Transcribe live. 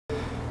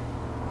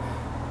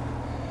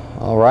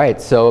All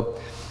right, so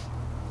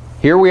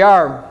here we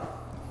are.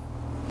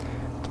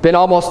 It's been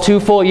almost 2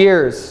 full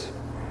years,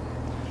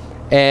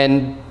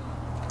 and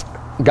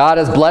God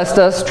has blessed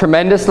us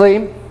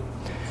tremendously.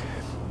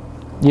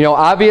 You know,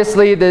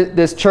 obviously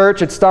this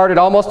church, it started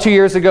almost 2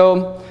 years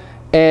ago,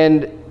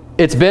 and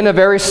it's been a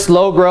very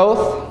slow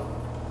growth,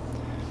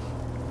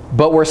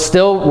 but we're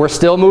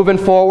still moving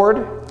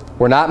forward.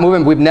 We're not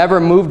moving. We've never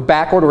moved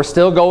backward. We're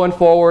still going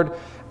forward.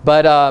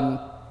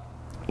 But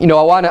you know,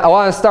 I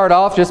want to start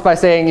off just by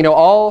saying, you know,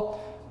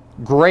 all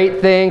great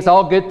things,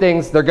 all good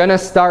things, they're going to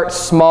start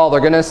small.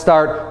 They're going to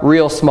start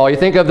real small. You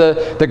think of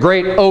the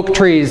great oak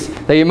trees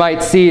that you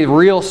might see,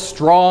 real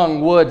strong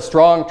wood,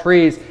 strong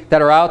trees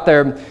that are out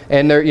there,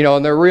 and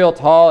they're real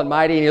tall and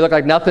mighty, and you look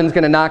like nothing's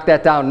going to knock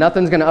that down.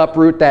 Nothing's going to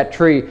uproot that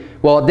tree.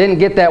 Well, it didn't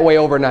get that way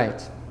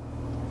overnight.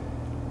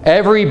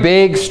 Every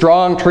big,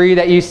 strong tree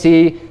that you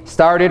see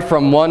started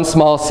from one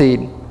small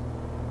seed.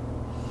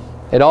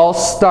 It all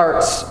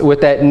starts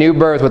with that new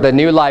birth, with that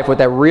new life, with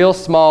that real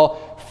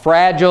small,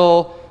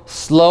 fragile,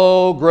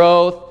 slow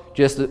growth.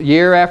 Just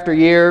year after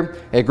year,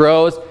 it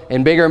grows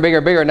and bigger and bigger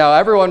and bigger.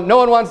 Now, no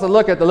one wants to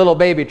look at the little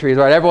baby trees,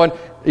 right? Everyone,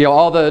 you know,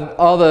 all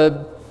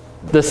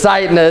the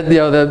sight and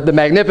the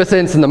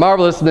magnificence and the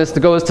marvelousness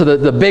that goes to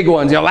the big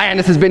ones. You know, man,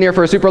 this has been here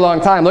for a super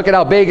long time. Look at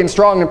how big and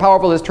strong and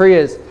powerful this tree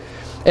is,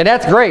 and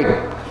that's great.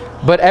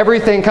 But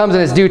everything comes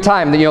in its due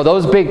time. You know,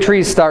 those big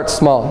trees start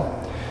small.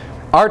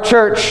 Our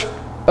church,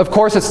 of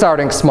course, it's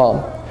starting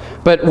small,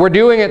 but we're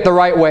doing it the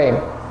right way.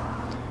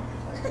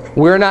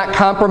 We're not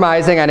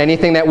compromising on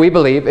anything that we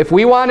believe. If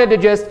we wanted to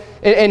just,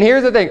 and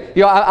here's the thing,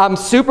 you know, I'm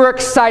super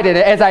excited,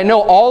 as I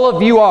know all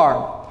of you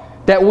are,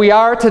 that we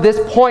are to this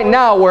point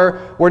now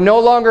where we're no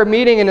longer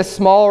meeting in a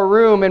smaller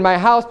room in my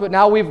house, but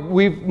now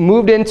we've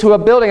moved into a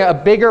building, a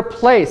bigger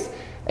place.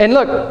 And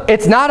look,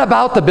 it's not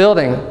about the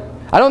building.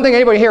 I don't think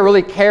anybody here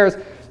really cares.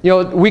 You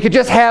know, we could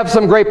just have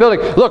some great building.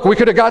 Look, we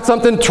could have got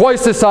something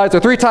twice this size or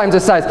 3 times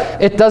this size.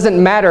 It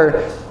doesn't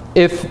matter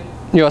if,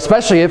 you know,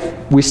 especially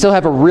if we still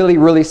have a really,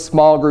 really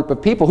small group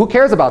of people. Who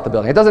cares about the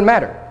building? It doesn't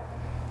matter.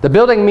 The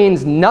building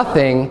means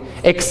nothing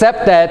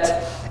except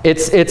that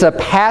it's a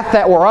path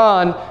that we're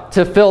on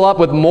to fill up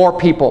with more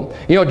people.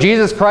 You know,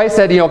 Jesus Christ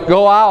said, you know,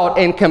 go out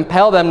and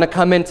compel them to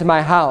come into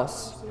my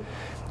house.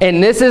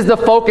 And this is the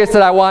focus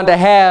that I wanted to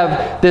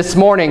have this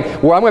morning,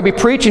 where I'm going to be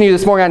preaching to you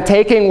this morning on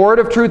taking Word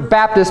of Truth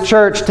Baptist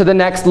Church to the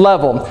next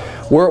level.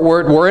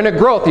 We're in a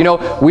growth. You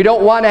know, we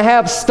don't want to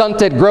have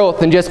stunted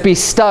growth and just be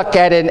stuck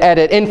at an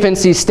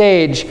infancy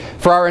stage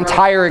for our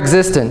entire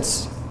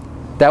existence.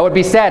 That would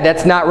be sad.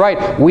 That's not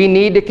right. We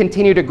need to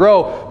continue to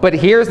grow. But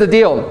here's the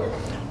deal.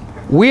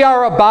 We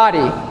are a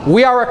body.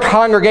 We are a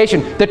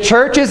congregation. The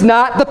church is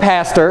not the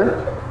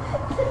pastor.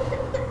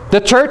 The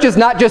church is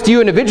not just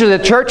you individually.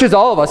 The church is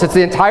all of us. It's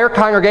the entire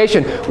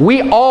congregation.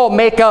 We all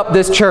make up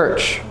this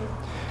church.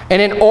 And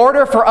in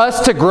order for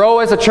us to grow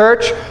as a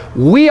church,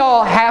 we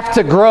all have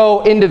to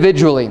grow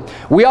individually.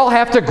 We all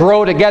have to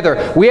grow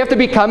together. We have to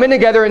be coming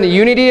together in the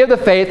unity of the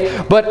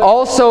faith, but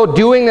also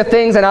doing the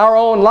things in our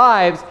own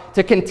lives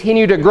to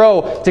continue to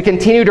grow, to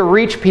continue to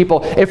reach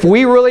people. If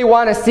we really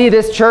want to see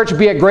this church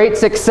be a great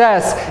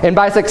success, and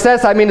by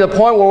success I mean to the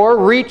point where we're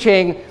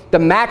reaching the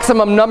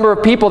maximum number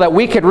of people that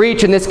we could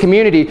reach in this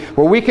community,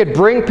 where we could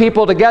bring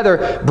people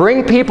together,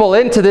 bring people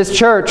into this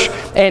church,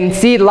 and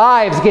see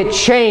lives get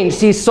changed,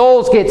 see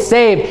souls get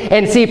saved,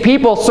 and see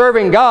people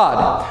serving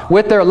God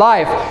with their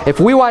life. If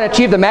we want to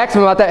achieve the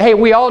maximum of that, hey,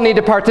 we all need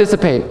to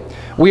participate.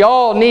 We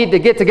all need to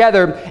get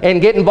together and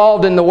get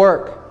involved in the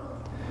work.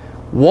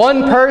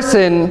 One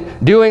person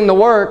doing the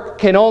work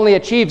can only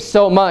achieve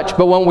so much,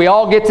 but when we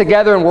all get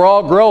together and we're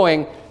all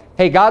growing,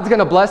 hey, God's going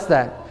to bless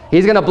that.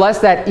 He's going to bless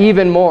that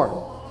even more.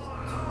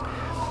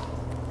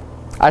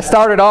 We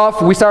started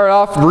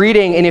off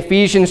reading in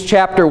Ephesians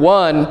chapter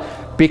 1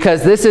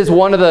 because this is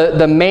one of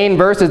the main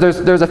verses.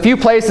 There's a few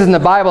places in the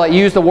Bible that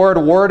use the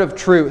word of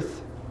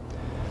truth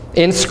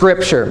in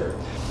Scripture.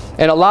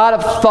 And a lot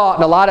of thought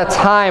and a lot of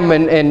time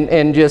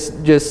and just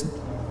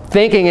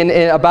thinking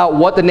about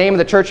what the name of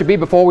the church should be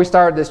before we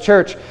started this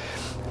church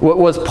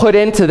was put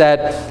into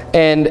that.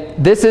 And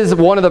this is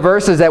one of the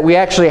verses that we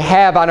actually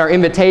have on our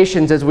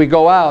invitations as we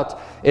go out.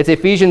 It's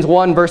Ephesians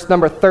 1, verse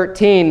number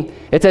 13.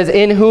 It says,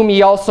 in whom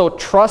ye also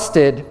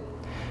trusted,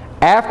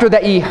 after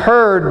that ye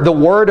heard the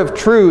word of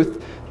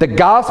truth, the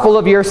gospel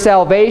of your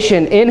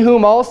salvation, in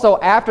whom also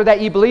after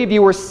that ye believed,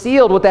 you were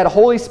sealed with that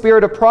Holy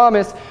Spirit of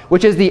promise,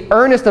 which is the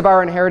earnest of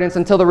our inheritance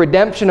until the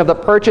redemption of the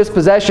purchased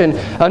possession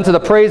unto the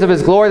praise of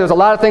his glory. There's a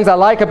lot of things I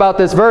like about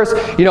this verse.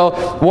 You know,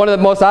 one of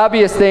the most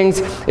obvious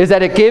things is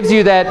that it gives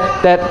you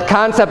that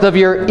concept of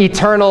your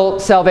eternal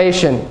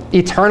salvation,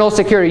 eternal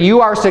security. You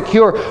are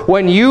secure.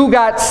 When you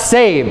got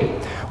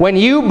saved, when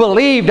you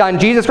believed on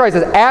Jesus Christ,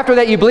 after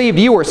that you believed,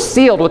 you were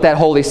sealed with that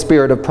Holy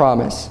Spirit of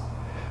promise.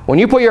 When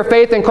you put your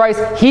faith in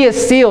Christ, He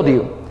has sealed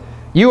you.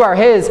 You are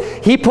His.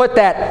 He put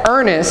that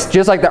earnest,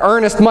 just like the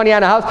earnest money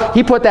on a house,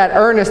 He put that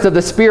earnest of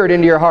the Spirit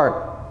into your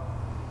heart.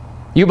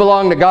 You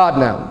belong to God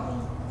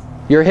now.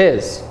 You're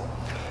His.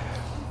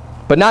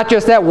 But not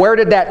just that, where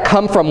did that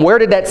come from? Where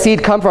did that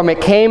seed come from? It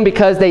came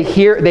because they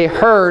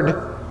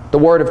heard the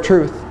word of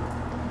truth.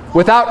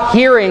 Without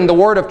hearing the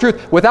word of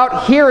truth,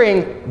 without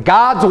hearing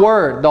God's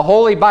word, the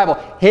Holy Bible,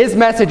 His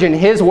message and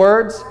His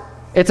words,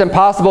 it's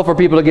impossible for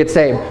people to get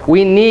saved.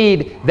 We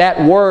need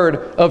that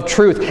word of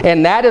truth.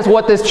 And that is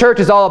what this church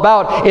is all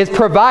about, is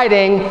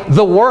providing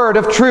the word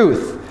of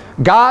truth.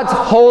 God's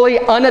holy,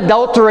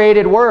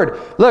 unadulterated word.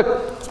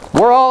 Look,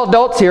 we're all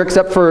adults here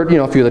except for, a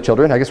few of the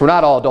children. I guess we're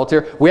not all adults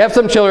here. We have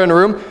some children in the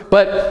room,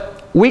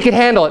 but we can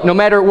handle it no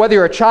matter whether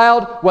you're a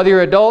child, whether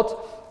you're an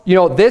adult.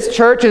 This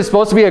church is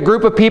supposed to be a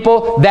group of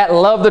people that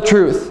love the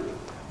truth.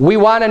 We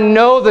want to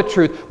know the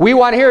truth. We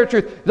want to hear the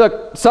truth.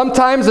 Look,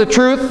 sometimes the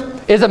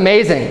truth is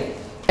amazing,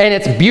 and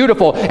it's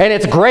beautiful, and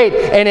it's great,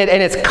 and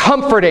it's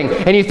comforting.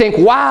 And you think,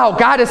 wow,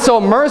 God is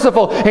so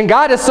merciful, and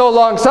God is so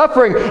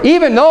long-suffering.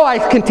 Even though I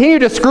continue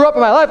to screw up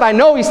in my life, I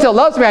know He still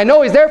loves me. I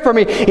know He's there for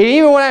me. And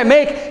even when I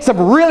make some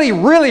really,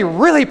 really,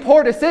 really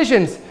poor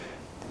decisions,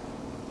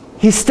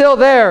 He's still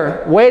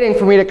there waiting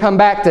for me to come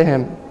back to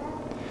Him.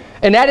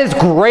 And that is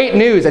great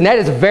news, and that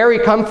is very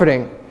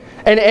comforting.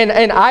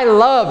 And I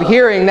love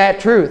hearing that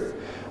truth.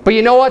 But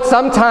you know what?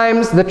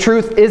 Sometimes the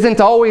truth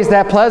isn't always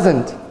that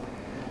pleasant.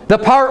 The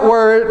part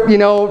where,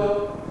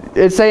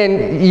 it's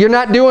saying you're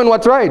not doing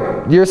what's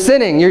right. You're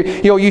sinning.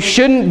 You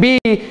shouldn't be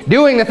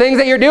doing the things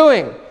that you're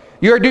doing.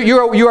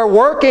 You are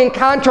working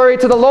contrary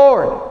to the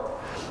Lord.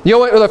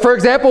 For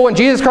example, when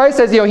Jesus Christ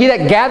says, he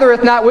that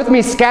gathereth not with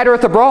me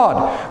scattereth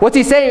abroad. What's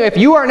He saying? If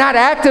you are not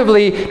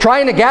actively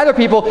trying to gather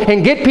people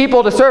and get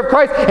people to serve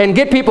Christ and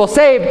get people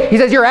saved, He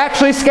says you're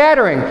actually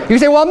scattering. You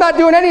say, well, I'm not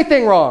doing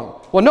anything wrong.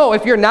 Well, no,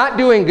 if you're not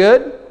doing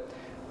good,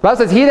 the Bible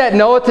says, he that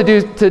knoweth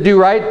to do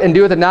right and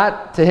doeth it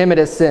not, to him it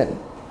is sin.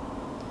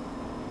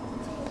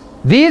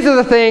 These are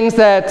the things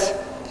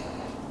that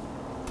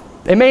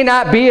it may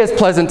not be as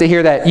pleasant to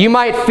hear that. You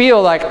might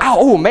feel like,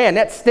 oh man,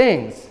 that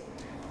stings.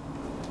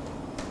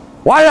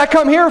 Why did I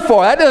come here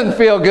for? That doesn't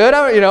feel good.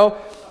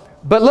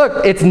 But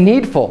look, it's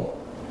needful.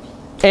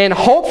 And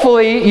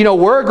hopefully,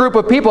 we're a group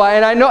of people,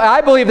 and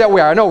I believe that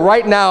we are. I know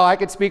right now I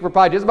could speak for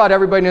probably just about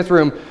everybody in this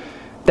room,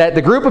 that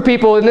the group of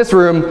people in this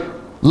room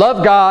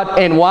love God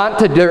and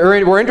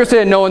we're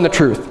interested in knowing the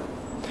truth.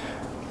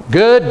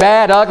 Good,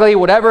 bad, ugly,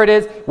 whatever it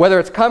is, whether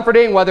it's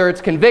comforting, whether it's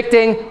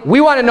convicting,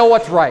 we want to know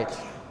what's right.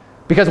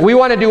 Because we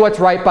want to do what's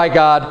right by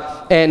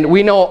God, and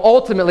we know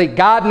ultimately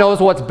God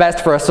knows what's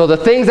best for us. So the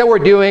things that we're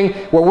doing,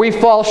 where we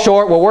fall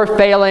short, where we're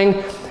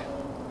failing,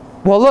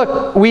 well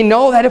look, we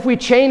know that if we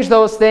change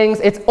those things,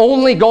 it's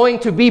only going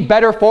to be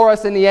better for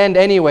us in the end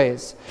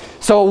anyways.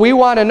 So we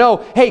want to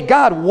know, hey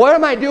God, what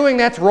am I doing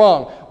that's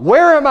wrong?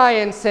 Where am I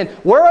in sin?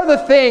 Where are the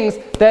things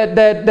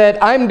that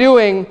I'm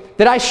doing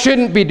that I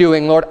shouldn't be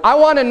doing, Lord? I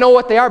want to know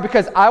what they are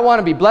because I want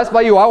to be blessed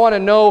by You. I want to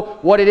know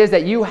what it is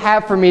that You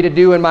have for me to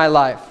do in my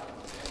life,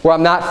 where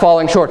I'm not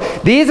falling short.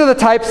 These are the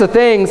types of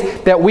things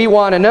that we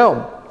want to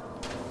know.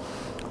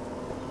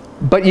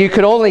 But you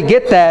could only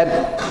get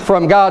that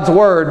from God's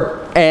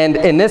Word, and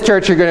in this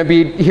church you're going to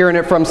be hearing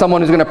it from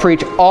someone who's going to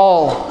preach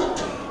all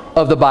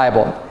of the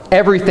Bible,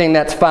 everything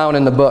that's found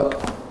in the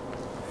book.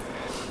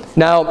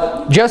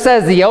 Now, just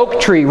as the oak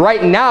tree,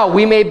 right now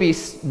we may be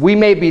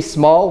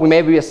small, we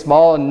may be a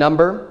small in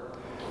number,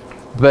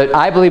 but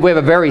I believe we have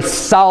a very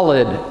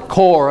solid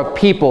core of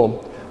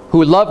people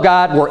who love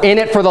God. We're in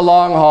it for the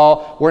long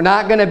haul. We're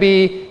not going to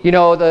be,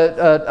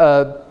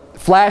 the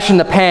flash in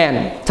the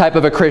pan type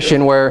of a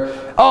Christian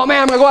where, oh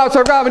man, I'm going to go out and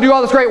serve God and do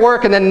all this great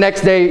work, and then the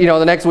next day,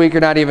 the next week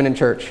you're not even in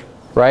church,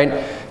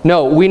 right?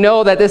 No, we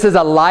know that this is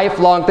a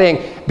lifelong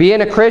thing. Being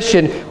a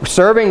Christian,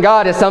 serving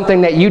God is something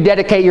that you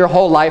dedicate your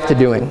whole life to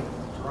doing.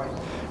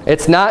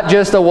 It's not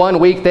just a 1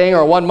 week thing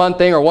or 1 month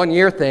thing or 1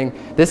 year thing.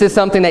 This is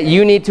something that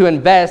you need to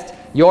invest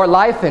your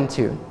life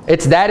into.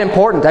 It's that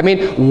important. I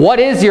mean, what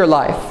is your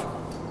life?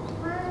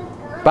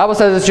 The Bible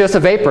says it's just a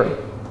vapor.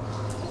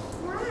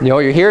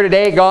 You're here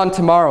today, gone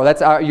tomorrow.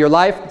 Your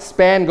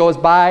lifespan goes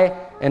by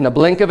in the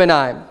blink of an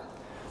eye.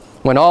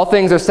 When all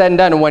things are said and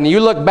done, and when you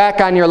look back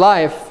on your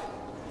life,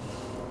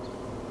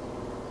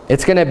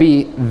 it's going to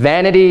be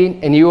vanity,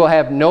 and you will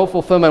have no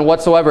fulfillment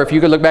whatsoever if you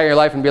could look back at your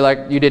life and be like,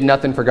 you did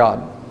nothing for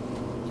God.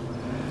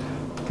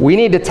 We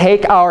need to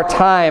take our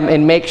time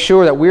and make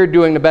sure that we're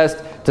doing the best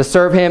to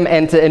serve Him,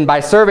 and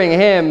by serving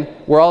Him,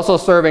 we're also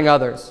serving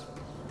others.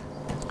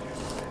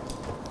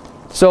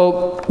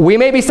 So we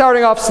may be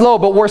starting off slow,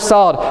 but we're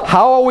solid.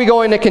 How are we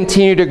going to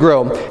continue to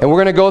grow? And we're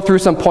going to go through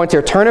some points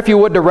here. Turn, if you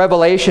would, to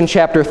Revelation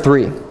chapter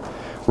 3.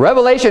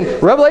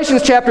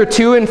 Revelations chapter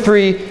 2 and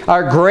 3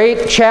 are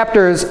great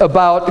chapters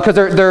because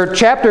they're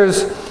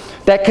chapters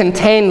that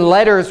contain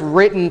letters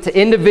written to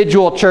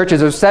individual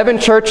churches. There's 7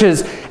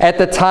 churches at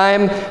the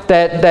time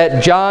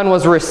that John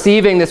was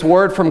receiving this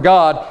word from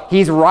God.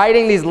 He's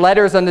writing these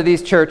letters unto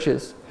these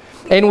churches.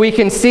 and we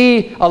can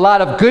see a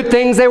lot of good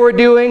things they were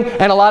doing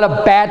and a lot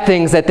of bad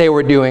things that they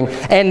were doing.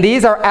 And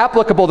these are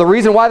applicable. The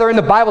reason why they're in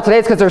the Bible today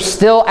is because they're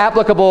still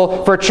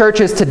applicable for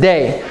churches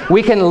today.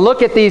 We can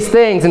look at these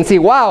things and see,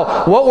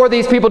 wow, what were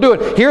these people doing?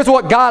 Here's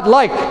what God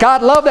liked.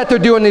 God loved that they're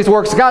doing these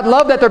works. God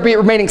loved that they're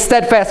remaining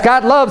steadfast.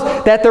 God loves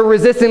that they're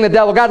resisting the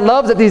devil. God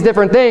loves that these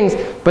different things.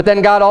 But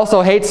then God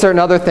also hates certain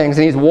other things,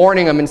 and he's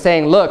warning them and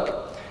saying,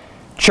 look,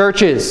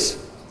 churches,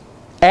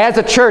 as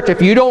a church,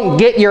 if you don't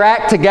get your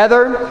act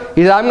together,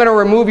 he said, I'm going to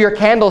remove your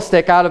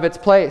candlestick out of its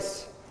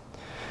place.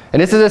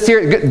 And this is a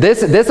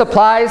serious, this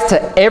applies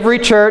to every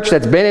church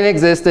that's been in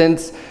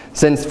existence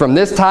since from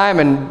this time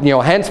and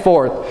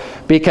henceforth,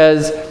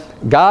 because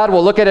God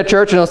will look at a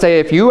church and he'll say,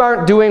 if you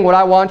aren't doing what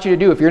I want you to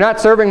do, if you're not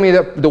serving me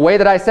the way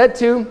that I said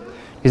to,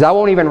 he says, I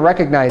won't even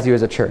recognize you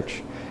as a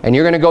church. And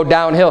you're going to go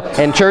downhill.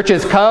 And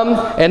churches come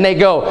and they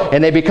go.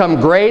 And they become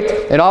great.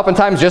 And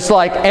oftentimes, just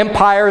like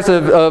empires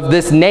of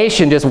this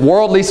nation, just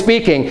worldly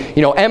speaking,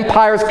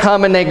 empires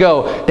come and they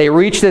go. They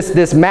reach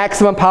this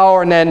maximum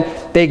power and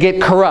then they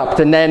get corrupt.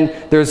 And then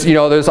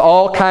there's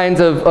all kinds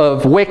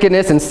of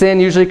wickedness, and sin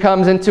usually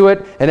comes into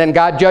it. And then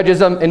God judges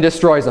them and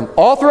destroys them.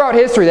 All throughout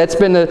history, that's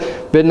been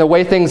the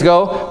way things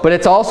go. But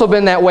it's also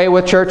been that way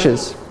with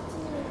churches.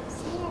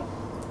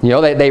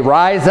 They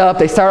rise up,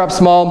 they start up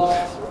small,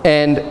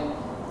 and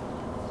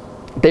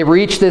they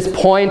reach this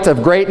point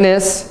of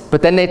greatness,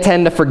 but then they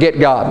tend to forget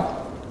God.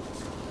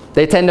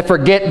 They tend to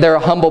forget their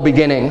humble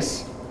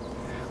beginnings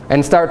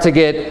and start to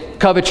get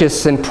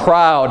covetous and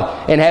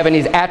proud and having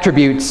these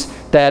attributes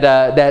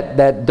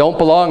that don't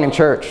belong in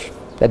church,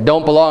 that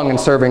don't belong in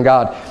serving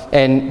God.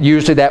 And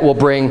usually that will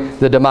bring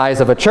the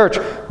demise of a church.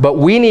 But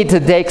we need to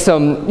take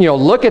some,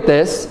 look at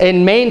this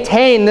and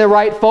maintain the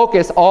right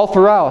focus all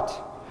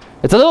throughout.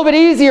 It's a little bit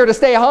easier to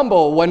stay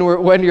humble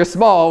when you're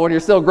small, when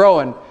you're still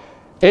growing.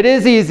 It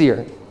is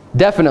easier,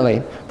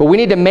 definitely. But we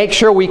need to make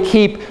sure we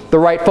keep the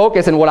right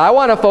focus. And what I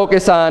want to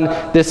focus on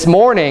this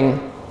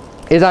morning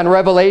is on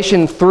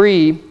Revelation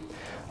 3,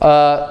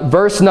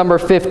 verse number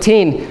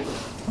 15.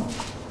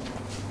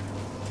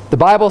 The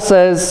Bible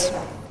says,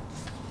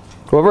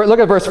 look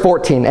at verse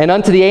 14. And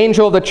unto the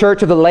angel of the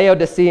church of the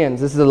Laodiceans,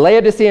 this is the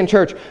Laodicean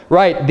church,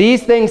 write,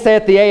 these things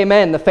saith the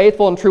Amen, the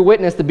faithful and true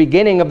witness, the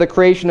beginning of the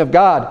creation of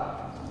God.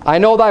 I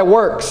know thy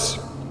works,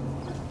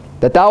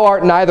 that thou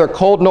art neither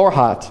cold nor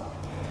hot.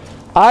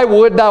 I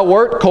would thou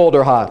wert cold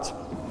or hot.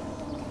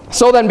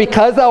 So then,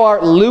 because thou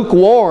art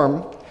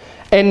lukewarm,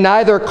 and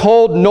neither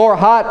cold nor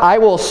hot, I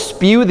will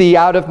spew thee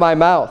out of my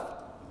mouth.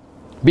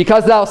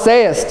 Because thou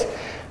sayest,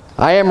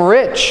 I am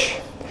rich,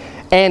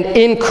 and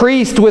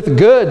increased with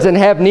goods, and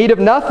have need of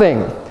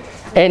nothing,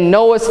 and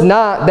knowest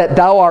not that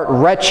thou art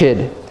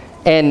wretched,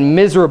 and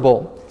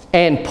miserable,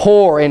 and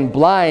poor, and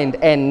blind,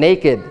 and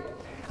naked.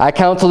 I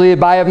counsel thee to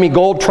buy of me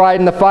gold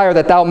tried in the fire,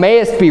 that thou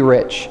mayest be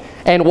rich,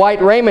 and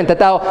white raiment, that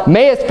thou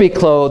mayest be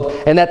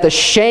clothed, and that the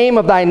shame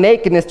of thy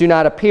nakedness do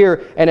not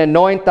appear, and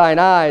anoint thine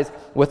eyes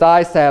with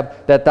eye salve,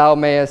 that thou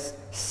mayest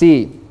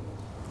see.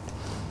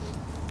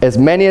 As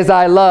many as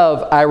I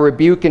love, I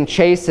rebuke and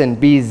chasten.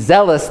 Be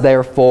zealous,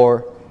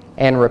 therefore,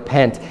 and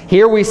repent.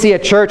 Here we see a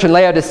church in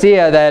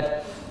Laodicea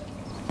that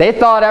they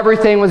thought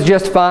everything was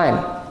just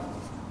fine.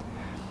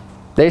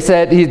 They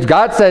said,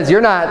 God says,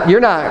 you're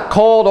not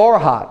cold or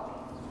hot.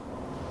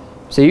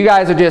 So you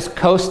guys are just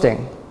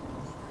coasting.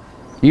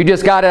 You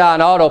just got it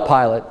on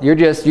autopilot. You're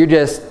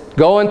just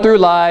going through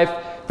life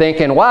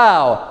thinking,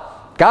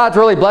 wow, God's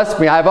really blessed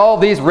me. I have all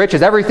these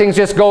riches. Everything's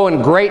just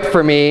going great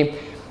for me.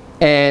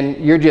 And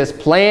you're just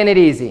playing it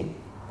easy.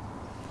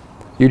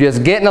 You're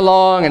just getting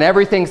along and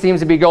everything seems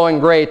to be going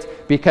great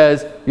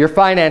because your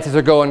finances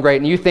are going great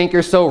and you think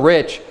you're so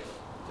rich.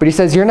 But he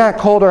says, you're not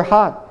cold or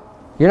hot.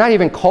 You're not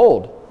even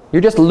cold.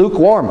 You're just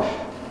lukewarm.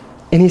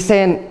 And he's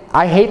saying,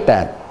 I hate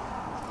that.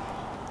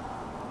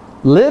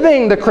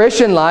 Living the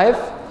Christian life,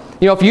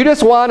 if you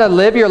just want to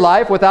live your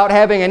life without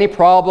having any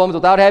problems,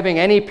 without having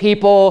any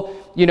people,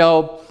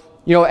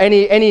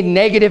 any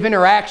negative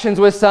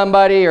interactions with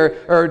somebody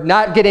or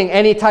not getting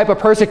any type of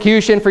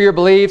persecution for your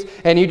beliefs,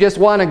 and you just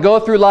want to go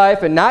through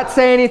life and not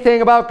say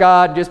anything about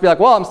God, just be like,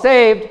 well, I'm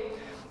saved,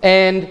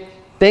 and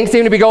things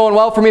seem to be going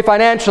well for me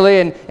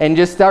financially, and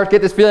just start to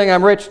get this feeling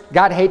I'm rich.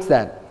 God hates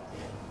that.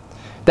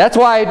 That's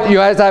why,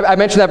 as I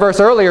mentioned that verse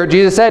earlier,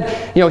 Jesus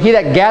said, he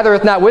that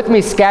gathereth not with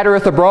me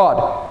scattereth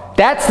abroad.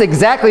 That's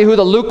exactly who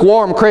the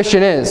lukewarm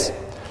Christian is.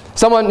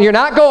 Someone, you're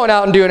not going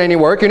out and doing any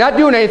work. You're not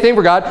doing anything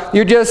for God.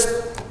 You're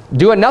just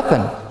doing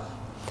nothing.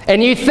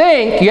 And you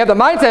have the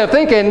mindset of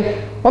thinking,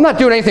 well, I'm not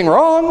doing anything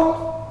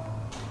wrong.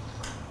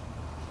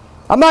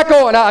 I'm not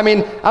going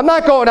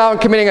out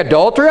and committing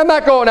adultery. I'm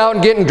not going out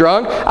and getting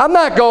drunk. I'm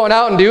not going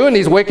out and doing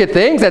these wicked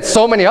things that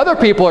so many other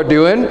people are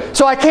doing.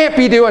 So I can't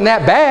be doing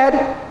that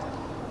bad.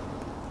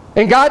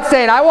 And God's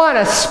saying, I want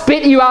to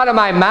spit you out of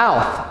my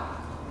mouth.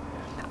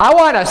 I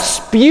want to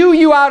spew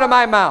you out of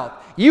my mouth.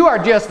 You are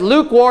just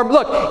lukewarm.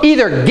 Look,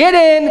 either get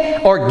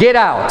in or get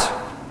out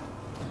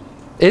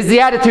is the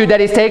attitude that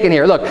he's taking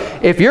here. Look,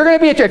 if you're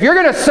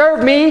going to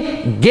serve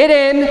me, get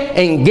in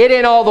and get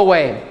in all the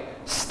way.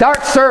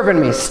 Start serving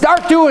me.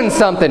 Start doing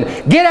something.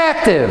 Get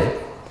active.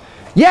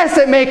 Yes,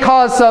 it may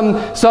cause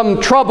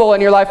some trouble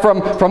in your life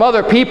from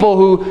other people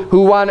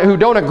who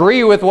don't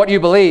agree with what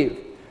you believe.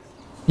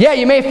 Yeah,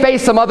 you may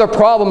face some other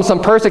problems,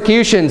 some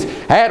persecutions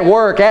at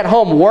work, at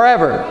home,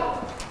 wherever.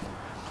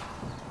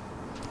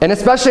 And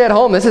especially at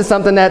home, this is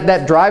something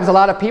that drives a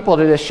lot of people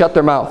to just shut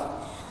their mouth.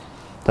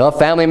 Tell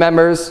family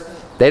members,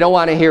 they don't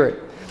want to hear it.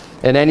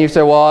 And then you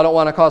say, well, I don't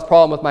want to cause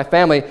problem with my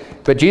family.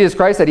 But Jesus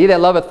Christ said, he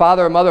that loveth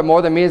father or mother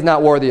more than me is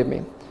not worthy of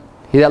me.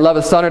 He that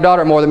loveth son or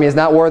daughter more than me is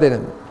not worthy of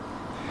them.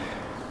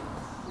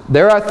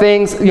 There are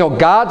things,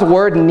 God's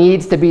word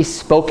needs to be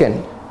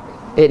spoken.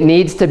 It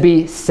needs to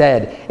be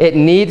said. It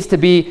needs to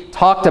be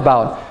talked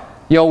about.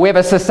 We have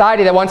a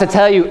society that wants to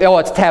tell you, oh,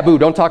 it's taboo.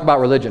 Don't talk about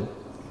religion.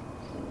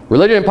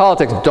 Religion and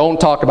politics, don't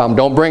talk about them.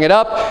 Don't bring it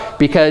up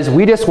because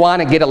we just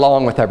want to get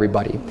along with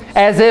everybody.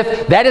 As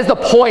if that is the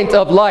point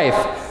of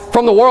life.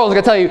 From the world is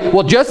going to tell you,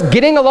 well, just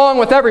getting along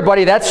with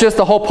everybody, that's just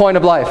the whole point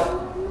of life.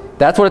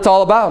 That's what it's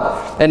all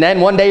about. And then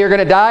one day you're going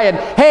to die and,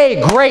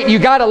 hey, great, you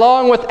got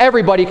along with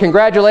everybody.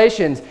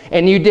 Congratulations.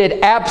 And you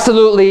did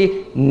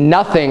absolutely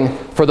nothing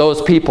for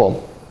those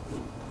people.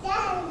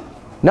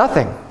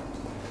 Nothing.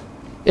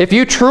 If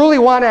you truly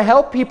want to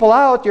help people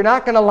out, you're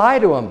not going to lie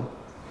to them.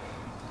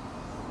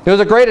 There's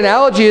a great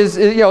analogy is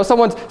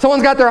someone's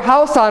got their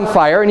house on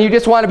fire and you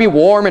just want to be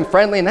warm and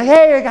friendly and,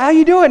 hey, how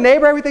you doing,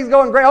 neighbor? Everything's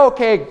going great.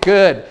 Okay,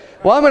 good.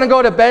 Well, I'm going to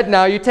go to bed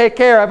now. You take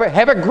care.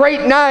 Have a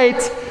great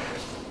night.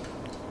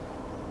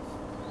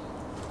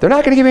 They're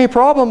not going to give you any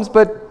problems,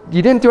 but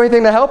you didn't do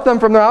anything to help them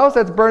from their house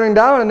that's burning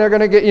down, and they're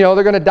going to get,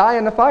 they're going to die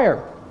in the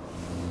fire.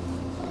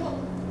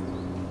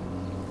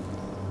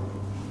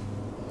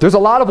 There's a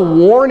lot of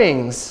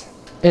warnings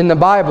in the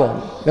Bible,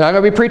 and I'm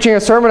going to be preaching a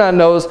sermon on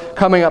those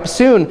coming up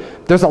soon.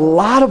 There's a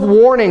lot of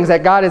warnings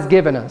that God has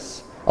given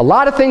us. A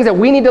lot of things that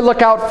we need to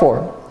look out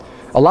for.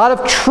 A lot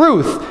of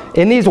truth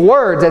in these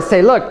words that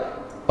say, look,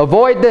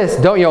 avoid this.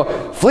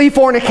 Don't, flee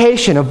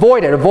fornication.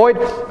 Avoid it.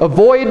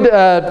 Avoid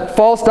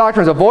false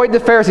doctrines. Avoid the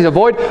Pharisees.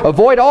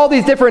 Avoid all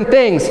these different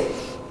things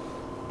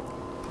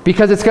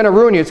because it's going to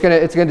ruin you. It's going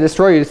to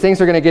destroy you. These things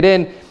are going to get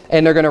in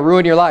and they're going to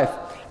ruin your life.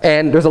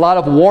 And there's a lot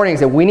of warnings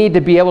that we need to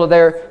be able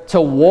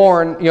to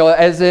warn,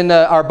 as in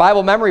our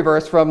Bible memory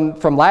verse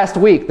from last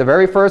week, the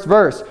very first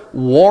verse,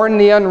 warn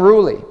the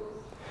unruly.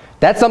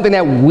 That's something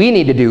that we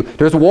need to do.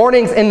 There's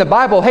warnings in the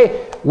Bible.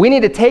 Hey, we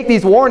need to take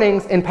these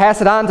warnings and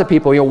pass it on to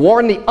people.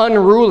 Warn the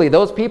unruly,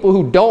 those people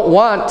who don't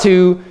want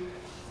to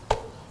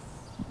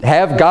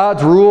have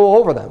God's rule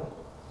over them.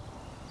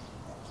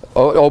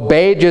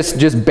 Obey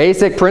just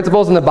basic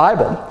principles in the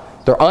Bible.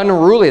 They're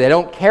unruly. They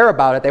don't care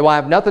about it. They want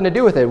to have nothing to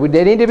do with it.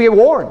 They need to be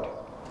warned.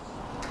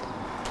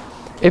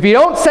 If you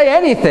don't say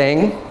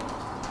anything,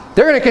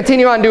 they're going to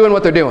continue on doing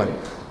what they're doing.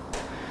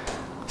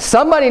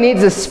 Somebody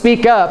needs to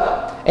speak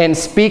up and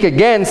speak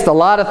against a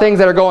lot of things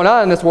that are going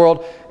on in this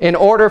world in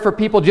order for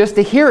people just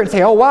to hear and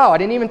say, oh, wow, I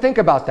didn't even think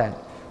about that.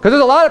 Because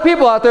there's a lot of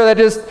people out there that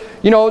just,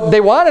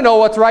 they want to know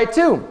what's right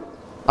too.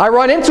 I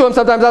run into them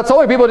sometimes out so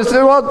many people just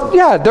say, well,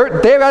 yeah,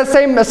 they've got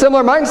a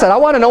similar mindset. I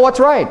want to know what's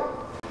right.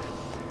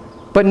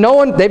 But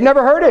they've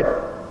never heard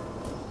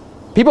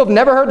it. People have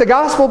never heard the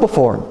gospel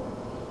before.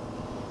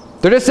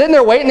 They're just sitting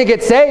there waiting to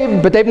get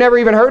saved, but they've never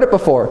even heard it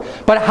before.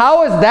 But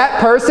how is that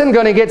person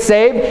going to get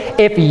saved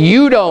if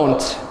you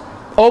don't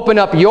open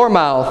up your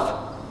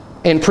mouth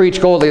and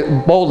preach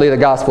boldly the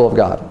gospel of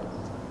God?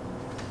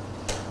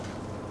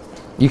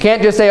 You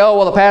can't just say, oh,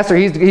 well, the pastor,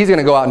 he's going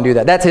to go out and do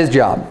that. That's his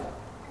job.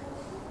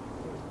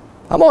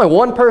 I'm only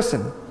one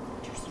person.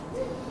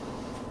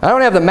 I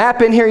don't have the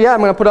map in here yet. I'm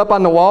going to put it up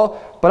on the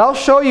wall. But I'll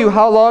show you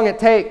how long it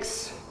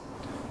takes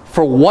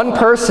for one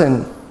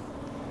person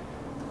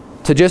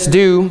to just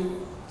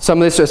do some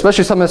of this,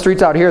 especially some of the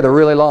streets out here, they're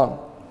really long.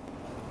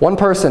 One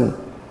person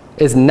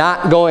is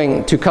not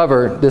going to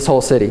cover this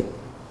whole city.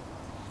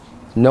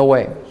 No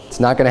way. It's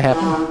not going to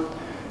happen.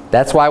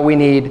 That's why we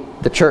need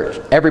the church,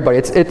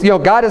 everybody.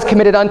 God has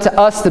committed unto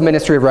us the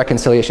ministry of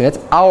reconciliation. It's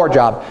our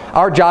job.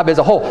 Our job as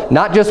a whole,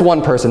 not just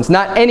one person. It's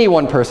not any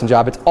one person's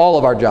job. It's all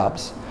of our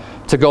jobs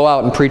to go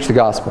out and preach the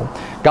gospel.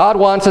 God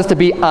wants us to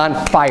be on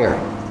fire.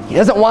 He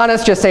doesn't want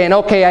us just saying,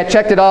 okay, I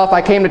checked it off,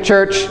 I came to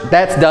church,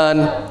 that's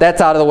done,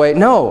 that's out of the way.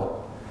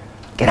 No.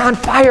 Get on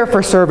fire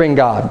for serving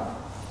God.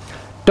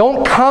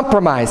 Don't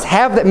compromise.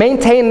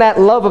 Maintain that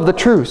love of the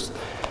truth.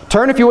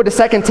 Turn, if you would,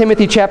 to 2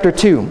 Timothy chapter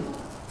 2.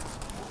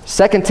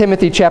 2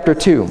 Timothy chapter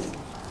 2.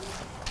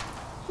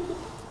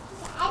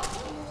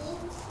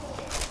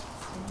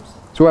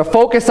 So we're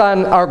focused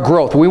on our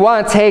growth. We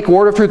want to take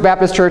Word of Truth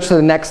Baptist Church to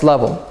the next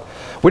level.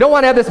 We don't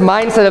want to have this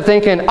mindset of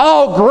thinking,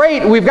 oh,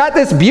 great, we've got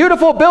this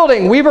beautiful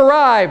building. We've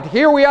arrived.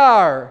 Here we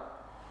are.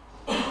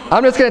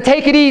 I'm just going to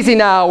take it easy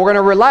now. We're going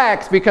to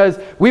relax because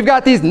we've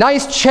got these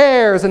nice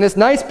chairs and this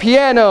nice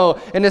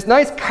piano and this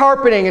nice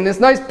carpeting and this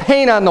nice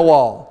paint on the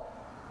wall.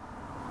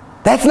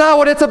 That's not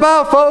what it's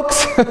about,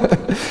 folks.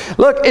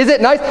 Look, is it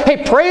nice?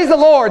 Hey, praise the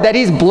Lord that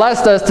He's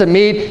blessed us to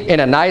meet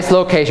in a nice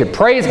location.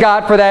 Praise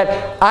God for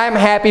that. I'm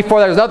happy for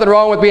that. There's nothing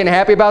wrong with being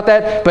happy about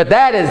that. But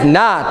that is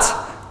not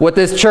what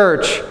this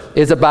church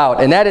is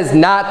about. And that is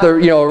not the,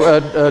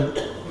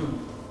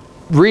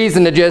 a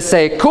reason to just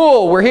say,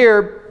 cool, we're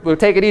here, we'll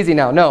take it easy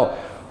now. No,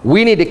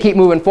 we need to keep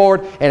moving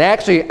forward. And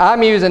actually,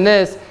 I'm using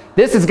this.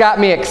 This has got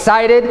me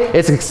excited.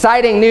 It's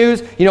exciting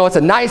news. It's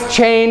a nice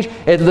change.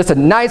 It's a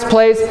nice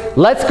place.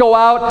 Let's go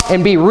out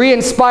and be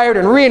re-inspired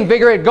and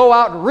reinvigorated. Go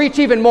out and reach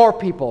even more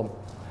people.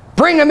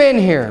 Bring them in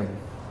here.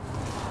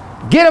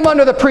 Get them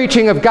under the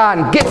preaching of God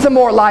and get some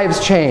more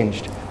lives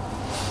changed.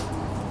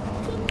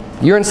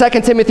 You're in 2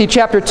 Timothy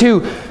chapter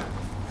 2.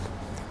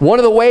 One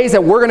of the ways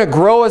that we're going to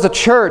grow as a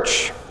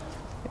church,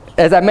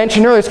 as I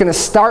mentioned earlier, it's going to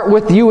start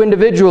with you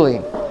individually.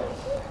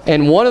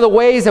 And one of the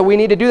ways that we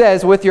need to do that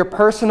is with your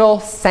personal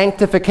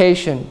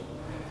sanctification.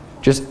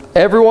 Just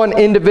everyone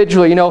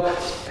individually.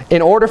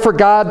 In order for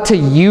God to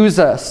use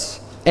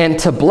us and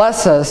to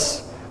bless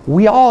us,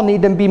 we all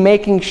need to be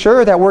making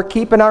sure that we're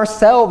keeping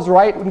ourselves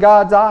right in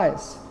God's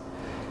eyes.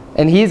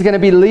 And He's going to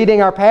be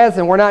leading our paths,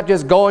 and we're not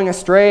just going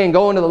astray and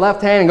going to the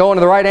left hand and going to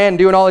the right hand and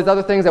doing all these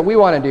other things that we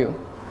want to do.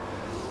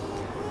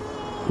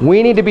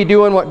 We need to be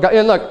doing what God,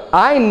 and look,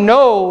 I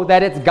know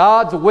that it's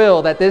God's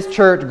will that this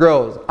church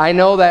grows. I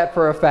know that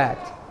for a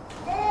fact.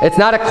 It's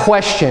not a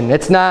question.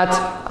 It's not,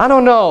 I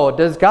don't know,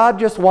 does God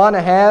just want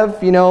to have,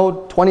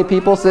 20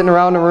 people sitting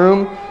around the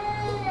room?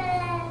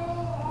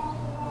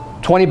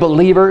 20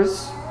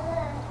 believers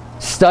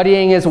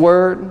studying His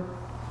Word?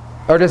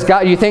 Or do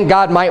you think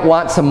God might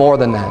want some more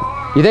than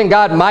that? You think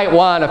God might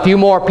want a few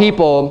more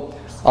people,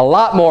 a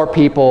lot more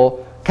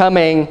people,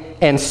 coming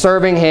and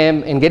serving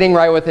Him and getting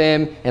right with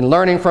Him and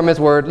learning from His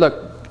Word?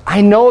 Look,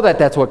 I know that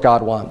that's what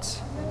God wants.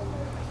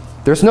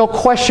 There's no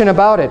question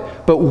about it.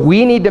 But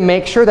we need to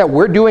make sure that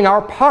we're doing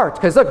our part.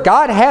 Because look,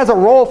 God has a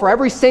role for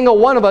every single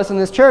one of us in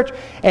this church,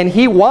 and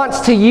He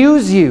wants to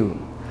use you.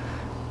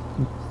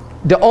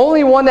 The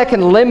only one that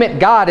can limit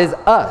God is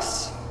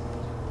us.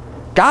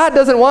 God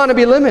doesn't want to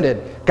be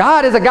limited.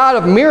 God is a God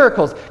of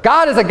miracles.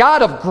 God is a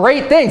God of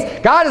great things.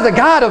 God is a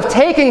God of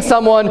taking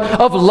someone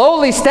of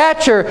lowly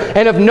stature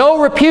and of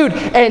no repute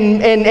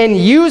and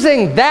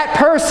using that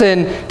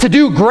person to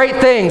do great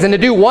things and to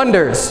do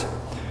wonders.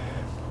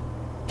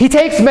 He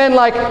takes men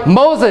like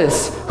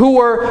Moses, who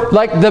were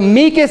like the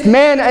meekest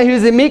man, he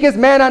was the meekest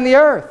man on the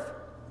earth.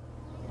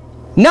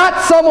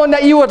 Not someone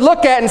that you would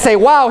look at and say,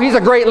 wow, he's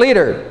a great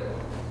leader.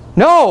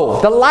 No,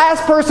 the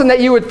last person that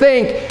you would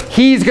think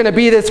he's going to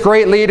be this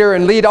great leader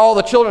and lead all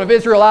the children of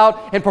Israel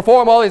out and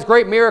perform all these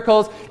great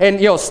miracles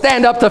and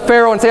stand up to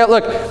Pharaoh and say,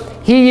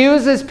 look, he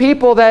uses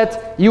people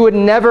that you would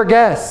never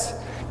guess,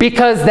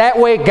 because that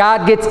way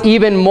God gets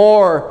even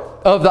more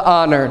of the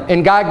honor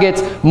and God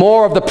gets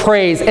more of the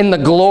praise and the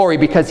glory,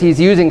 because He's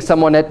using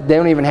someone that they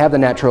don't even have the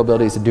natural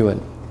abilities to do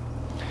it.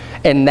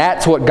 And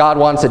that's what God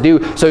wants to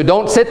do. So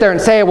don't sit there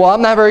and say, well,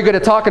 I'm not very good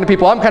at talking to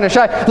people. I'm kind of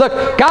shy.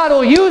 Look, God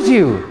will use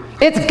you.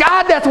 It's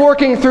God that's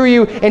working through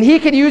you, and He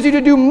can use you to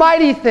do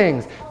mighty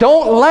things.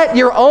 Don't let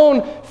your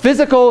own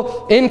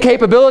physical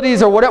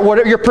incapabilities or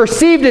whatever your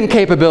perceived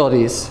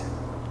incapabilities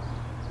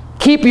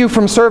keep you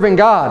from serving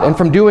God and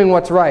from doing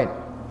what's right.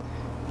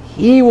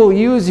 He will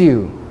use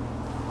you.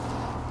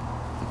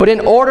 But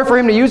in order for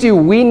Him to use you,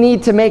 we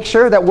need to make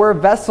sure that we're a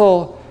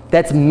vessel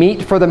that's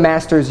meet for the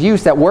Master's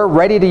use, that we're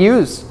ready to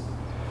use.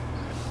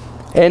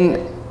 And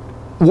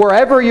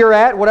wherever you're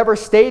at, whatever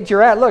stage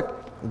you're at, look,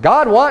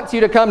 God wants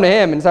you to come to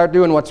Him and start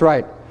doing what's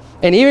right.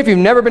 And even if you've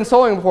never been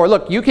sowing before,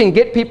 look, you can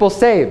get people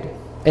saved.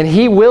 And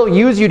He will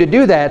use you to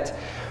do that.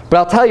 But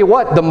I'll tell you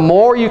what, the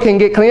more you can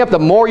get cleaned up, the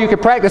more you can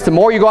practice, the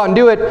more you go out and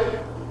do it,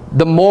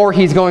 the more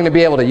He's going to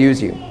be able to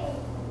use you.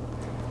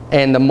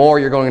 And the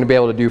more you're going to be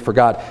able to do for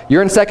God.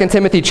 You're in 2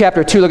 Timothy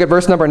chapter 2. Look at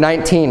verse number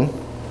 19.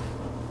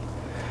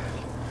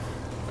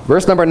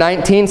 Verse number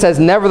 19 says,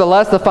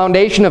 nevertheless, the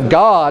foundation of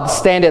God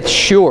standeth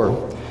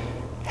sure,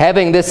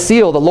 having this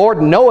seal, the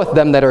Lord knoweth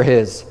them that are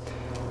His.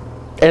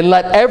 And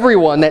let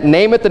everyone that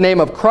nameth the name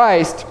of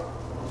Christ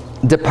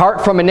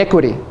depart from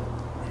iniquity.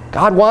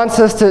 God wants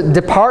us to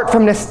depart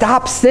from this.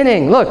 Stop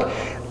sinning. Look,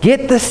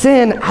 get the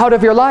sin out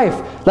of your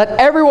life. Let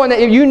everyone that,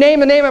 if you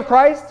name the name of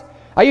Christ,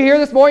 are you here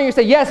this morning? You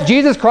say, yes,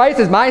 Jesus Christ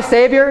is my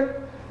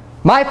Savior.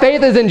 My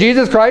faith is in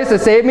Jesus Christ to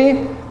save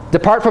me.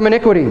 Depart from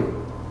iniquity.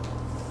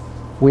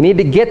 We need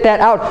to get that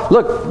out.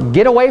 Look,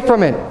 get away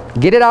from it.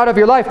 Get it out of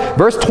your life.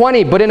 Verse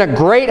 20, but in a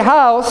great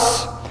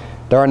house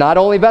there are not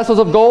only vessels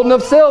of gold and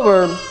of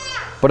silver,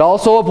 but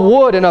also of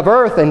wood and of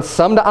earth, and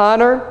some to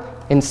honor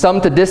and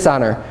some to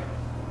dishonor.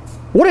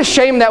 What a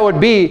shame that would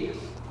be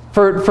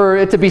for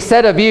it to be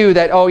said of you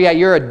that, oh yeah,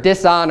 you're a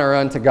dishonor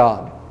unto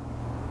God.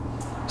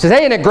 It says,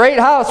 hey, in a great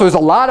house there's a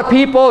lot of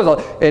people,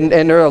 and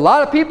there are a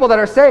lot of people that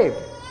are saved.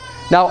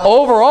 Now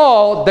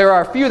overall, there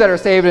are few that are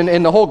saved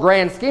in the whole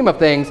grand scheme of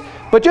things.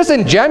 But just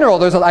in general,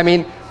 there's, I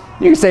mean,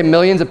 you can say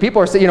millions of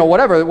people are,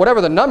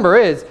 whatever the number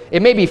is.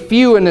 It may be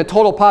few in the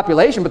total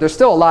population, but there's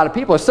still a lot of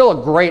people. It's still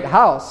a great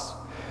house.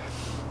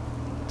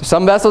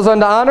 Some vessels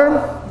unto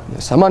honor,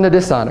 some unto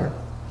dishonor.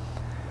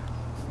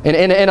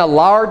 In a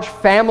large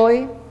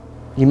family,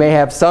 you may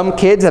have some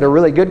kids that are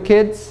really good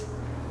kids,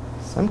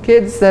 some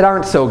kids that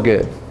aren't so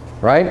good,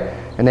 right?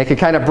 And they could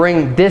kind of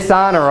bring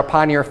dishonor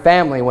upon your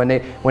family when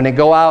they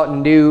go out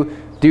and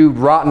do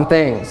rotten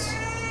things,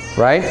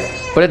 right?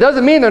 But it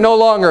doesn't mean they're no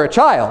longer a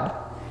child,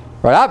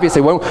 right?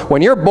 Obviously,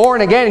 when you're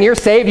born again and you're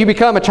saved, you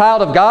become a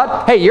child of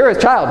God. Hey, you're a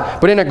child.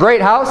 But in a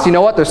great house, you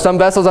know what? There's some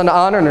vessels unto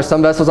honor and there's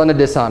some vessels unto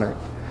dishonor.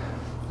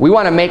 We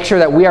want to make sure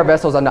that we are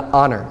vessels unto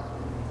honor,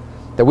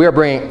 that we are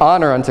bringing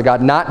honor unto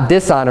God, not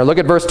dishonor. Look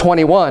at verse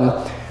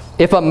 21.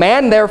 If a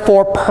man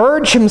therefore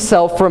purge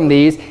himself from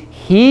these,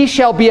 he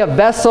shall be a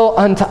vessel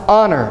unto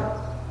honor,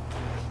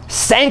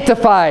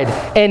 sanctified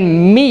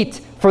and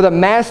meet for the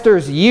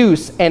master's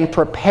use and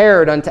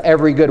prepared unto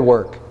every good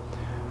work.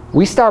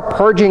 We start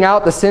purging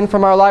out the sin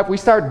from our life. We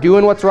start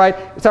doing what's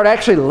right. We start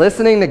actually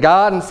listening to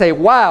God and say,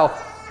 wow,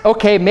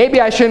 okay,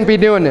 maybe I shouldn't be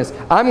doing this.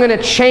 I'm going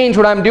to change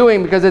what I'm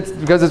doing because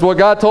it's what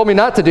God told me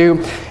not to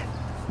do.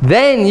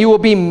 Then you will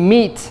be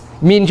meet,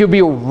 means you'll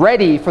be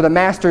ready for the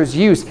master's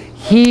use.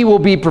 He will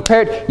be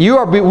prepared. You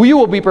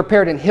will be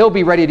prepared, and he'll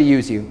be ready to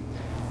use you.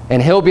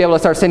 And he'll be able to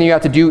start sending you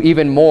out to do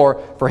even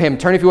more for him.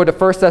 Turn, if you would, to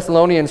 1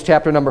 Thessalonians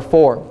chapter number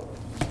 4.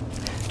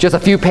 Just a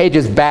few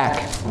pages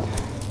back.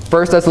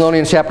 1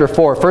 Thessalonians chapter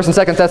 4. 1 and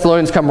 2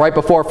 Thessalonians come right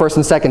before 1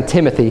 and 2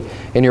 Timothy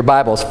in your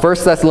Bibles. 1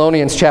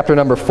 Thessalonians chapter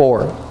number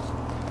 4.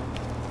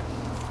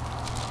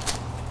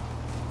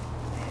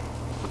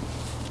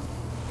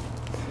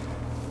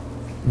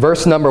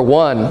 Verse number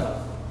 1.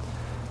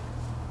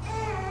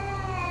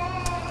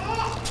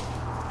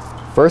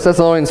 1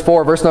 Thessalonians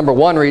 4, verse number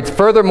 1 reads,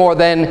 Furthermore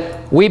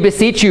then, we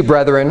beseech you,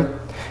 brethren,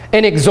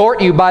 and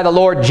exhort you by the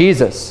Lord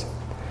Jesus,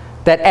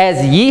 that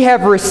as ye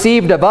have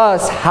received of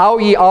us how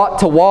ye ought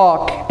to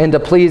walk and to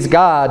please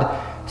God,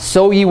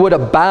 so ye would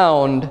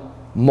abound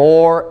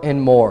more and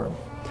more.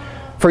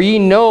 For ye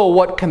know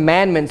what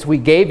commandments we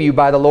gave you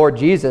by the Lord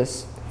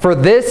Jesus. For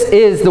this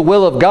is the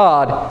will of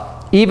God,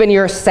 even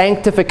your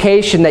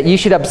sanctification, that ye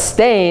should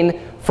abstain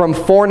from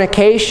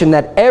fornication,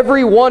 that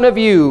every one of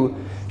you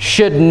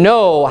should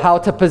know how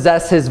to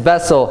possess his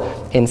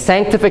vessel in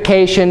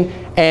sanctification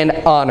and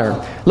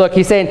honor. Look,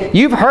 he's saying,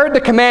 you've heard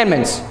the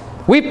commandments.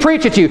 We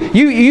preach it to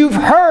you. You've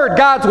heard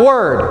God's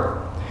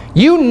word.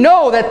 You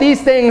know that these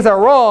things are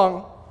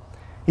wrong.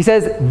 He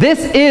says, this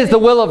is the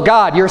will of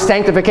God, your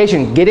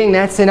sanctification, getting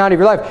that sin out of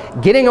your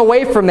life, getting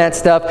away from that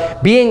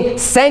stuff, being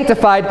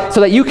sanctified so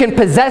that you can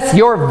possess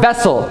your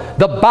vessel,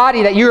 the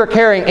body that you are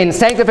carrying, in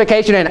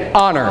sanctification and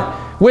honor,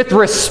 with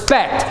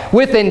respect,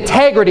 with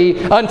integrity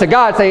unto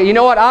God. Say, you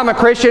know what, I'm a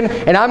Christian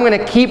and I'm going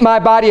to keep my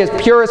body as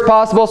pure as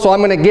possible, so I'm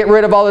going to get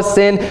rid of all this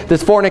sin,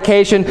 this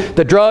fornication,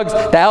 the drugs,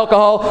 the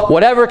alcohol,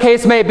 whatever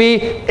case may be,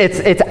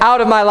 it's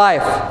out of my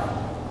life.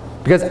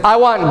 Because I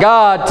want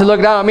God to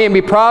look down on me and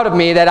be proud of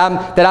me that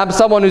I'm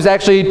someone who's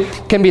actually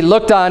can be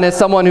looked on as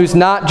someone who's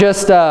not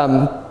just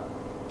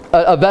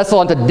a vessel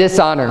unto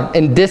dishonor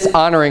and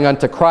dishonoring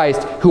unto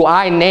Christ, who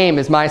I name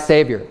as my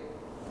Savior.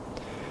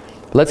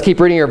 Let's keep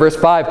reading here, verse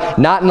 5.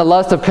 Not in the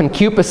lust of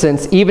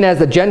concupiscence, even as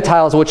the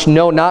Gentiles which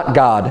know not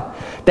God,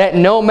 that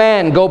no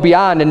man go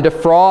beyond and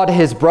defraud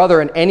his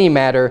brother in any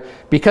matter,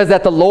 because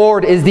that the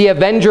Lord is the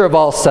avenger of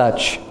all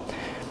such.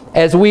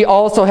 As we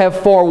also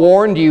have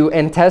forewarned you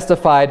and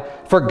testified,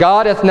 for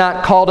God hath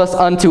not called us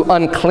unto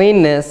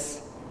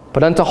uncleanness,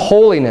 but unto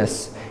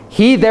holiness.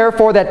 He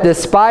therefore that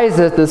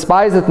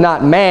despiseth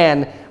not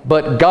man,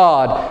 but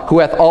God, who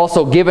hath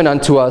also given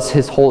unto us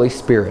his Holy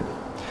Spirit.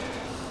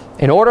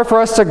 In order for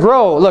us to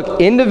grow,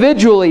 look,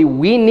 individually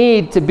we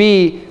need to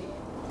be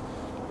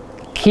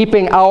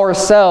keeping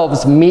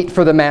ourselves meet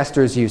for the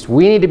master's use.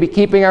 We need to be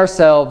keeping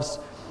ourselves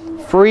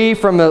free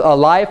from a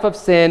life of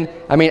sin.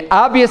 I mean,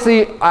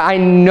 obviously, I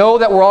know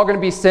that we're all going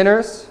to be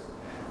sinners,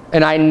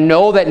 and I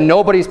know that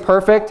nobody's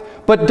perfect,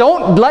 but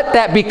don't let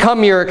that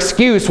become your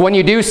excuse when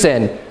you do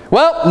sin.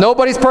 Well,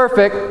 nobody's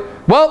perfect.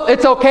 Well,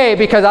 it's okay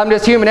because I'm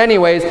just human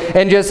anyways,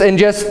 and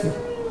just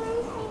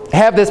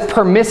have this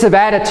permissive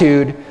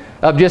attitude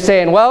of just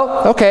saying,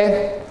 well,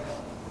 okay,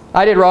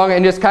 I did wrong,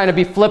 and just kind of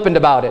be flippant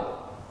about it.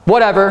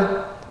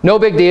 Whatever, no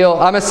big deal,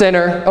 I'm a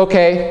sinner,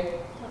 okay.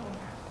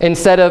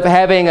 Instead of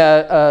having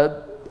a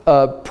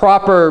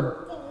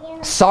proper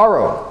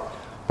sorrow.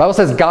 The Bible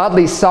says,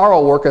 godly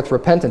sorrow worketh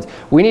repentance.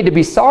 We need to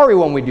be sorry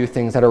when we do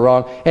things that are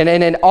wrong, and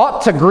it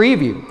ought to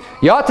grieve you.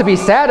 You ought to be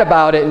sad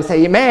about it and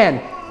say,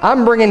 man,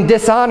 I'm bringing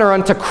dishonor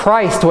unto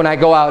Christ when I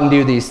go out and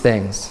do these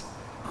things.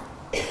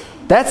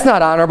 That's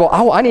not honorable.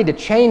 I need to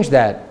change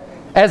that.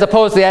 As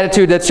opposed to the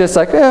attitude that's just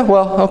like,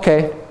 well,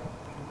 okay.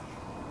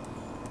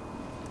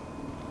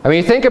 I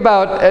mean, you think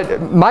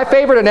about, my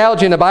favorite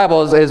analogy in the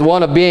Bible is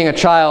one of being a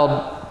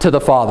child to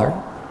the Father.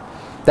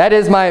 That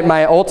is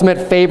my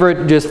ultimate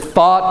favorite just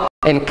thought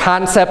and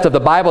concept of the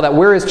Bible, that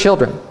we're his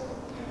children.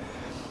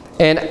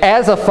 And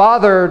as a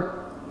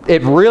father,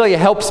 it really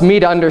helps me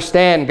to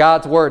understand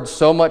God's word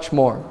so much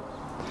more.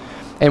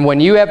 And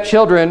when you have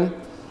children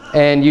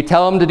and you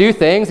tell them to do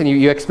things and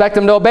you expect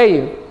them to obey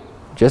you,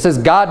 just as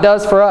God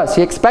does for us,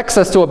 he expects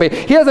us to obey.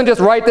 He doesn't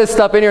just write this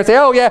stuff in here and say,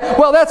 oh yeah,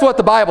 well that's what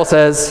the Bible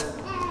says.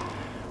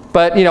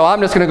 But, you know, I'm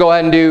just going to go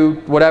ahead and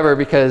do whatever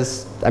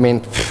because, I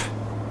mean,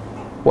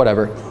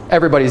 whatever.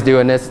 Everybody's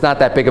doing this. It's not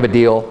that big of a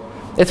deal.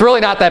 It's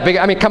really not that big.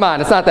 I mean, come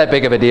on, it's not that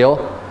big of a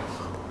deal.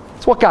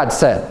 It's what God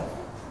said.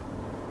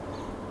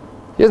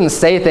 He doesn't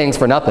say things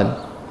for nothing.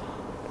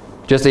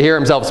 Just to hear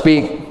himself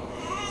speak.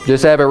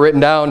 Just to have it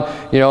written down,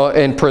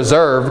 and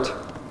preserved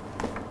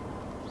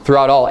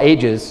throughout all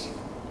ages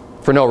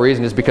for no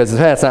reason, just because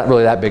it's not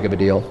really that big of a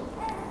deal.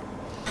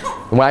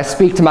 And when I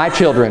speak to my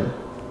children,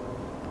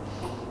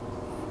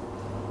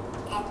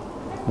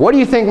 what do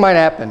you think might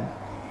happen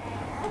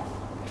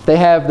if they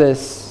have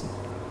this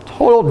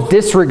total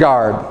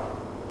disregard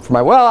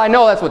for well, I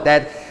know that's what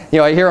Dad,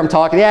 I hear them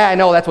talking, yeah, I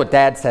know that's what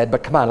Dad said,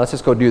 but come on, let's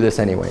just go do this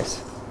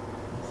anyways.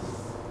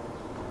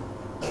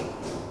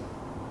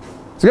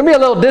 There's going to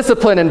be a little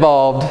discipline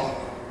involved.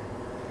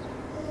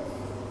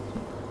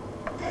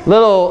 A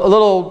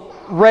little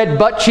red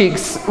butt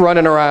cheeks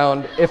running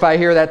around if I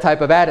hear that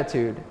type of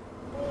attitude.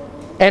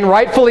 And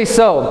rightfully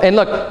so. And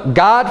look,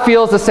 God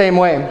feels the same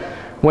way.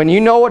 When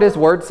you know what his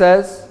word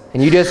says,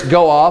 and you just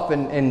go off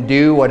and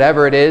do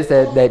whatever it is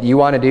that you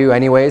want to do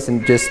anyways,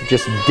 and just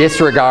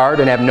disregard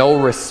and have no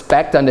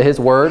respect unto his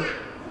word,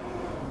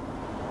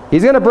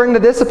 he's going to bring the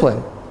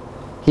discipline.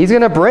 He's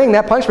going to bring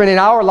that punishment in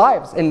our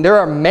lives. And there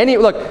are many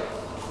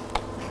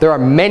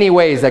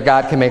ways that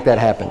God can make that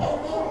happen.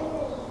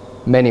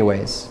 Many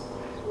ways.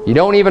 You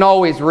don't even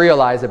always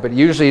realize it, but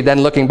usually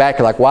then looking back,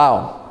 you're like,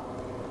 wow,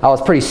 I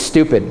was pretty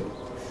stupid.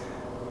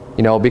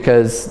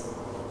 Because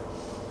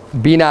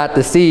be not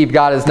deceived,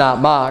 God is not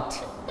mocked.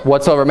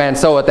 Whatsoever man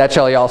soweth, that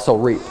shall he also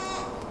reap.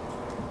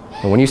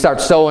 And when you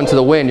start sowing to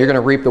the wind, you're going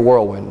to reap the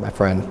whirlwind, my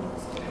friend.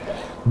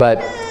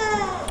 But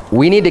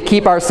we need to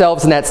keep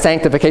ourselves in that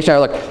sanctification.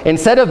 Look,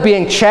 instead of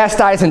being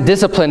chastised and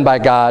disciplined by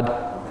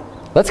God,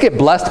 let's get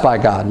blessed by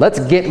God. Let's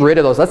get rid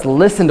of those. Let's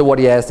listen to what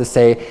he has to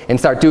say and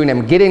start doing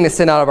them, getting the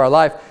sin out of our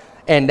life.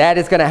 And that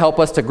is going to help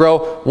us to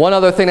grow. One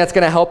other thing that's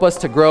going to help us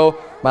to grow,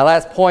 my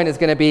last point, is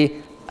going to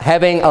be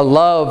having a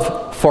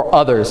love for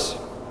others.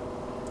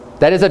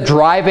 That is a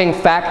driving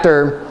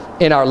factor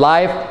in our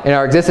life, in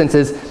our existence.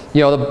 Is,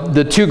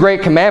 the two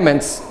great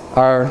commandments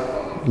are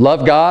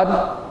love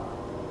God,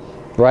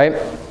 right?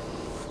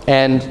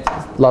 And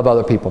love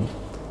other people.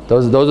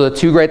 Those are the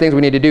two great things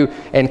we need to do,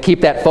 and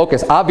keep that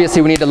focus.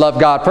 Obviously, we need to love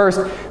God first,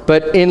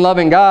 but in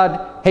loving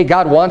God, hey,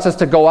 God wants us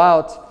to go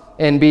out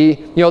and be,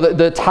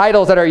 the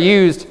titles that are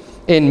used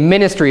in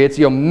ministry, it's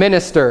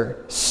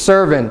minister,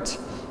 servant,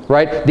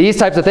 right? These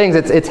types of things,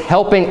 it's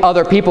helping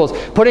other people,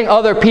 putting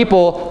other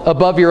people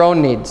above your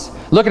own needs.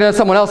 Looking at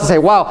someone else and say,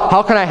 wow,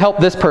 how can I help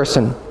this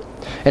person?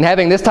 And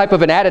having this type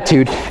of an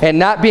attitude, and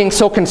not being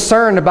so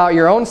concerned about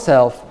your own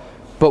self,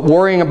 but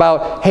worrying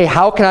about, hey,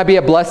 how can I be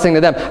a blessing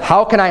to them?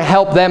 How can I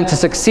help them to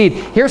succeed?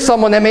 Here's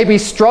someone that may be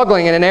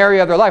struggling in an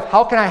area of their life.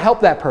 How can I help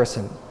that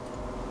person?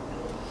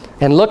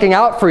 And looking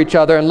out for each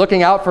other and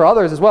looking out for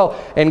others as well,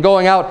 and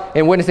going out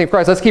and witnessing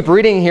Christ. Let's keep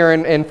reading here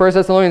in 1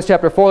 Thessalonians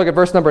chapter 4, look at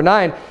verse number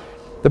 9.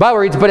 The Bible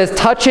reads, but as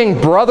touching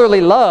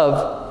brotherly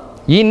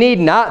love, ye need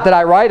not that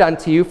I write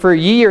unto you, for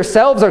ye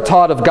yourselves are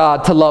taught of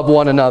God to love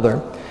one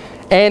another.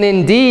 And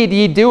indeed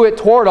ye do it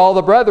toward all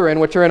the brethren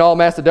which are in all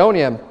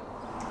Macedonia.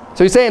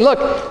 So he's saying,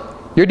 look,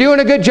 you're doing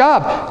a good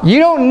job. You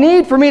don't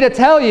need for me to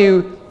tell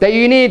you that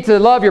you need to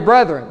love your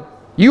brethren.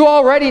 You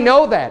already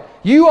know that.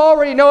 You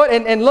already know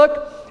it, and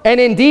look, and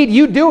indeed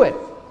you do it.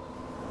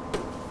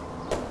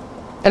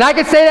 And I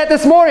could say that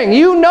this morning.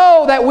 You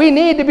know that we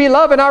need to be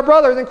loving our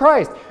brothers in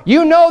Christ.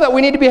 You know that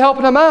we need to be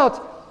helping them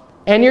out,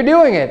 and you're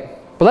doing it.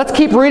 But let's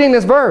keep reading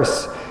this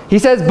verse. He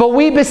says, but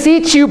we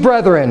beseech you,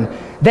 brethren,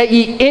 that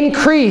ye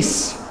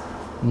increase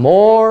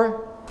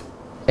more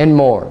and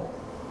more.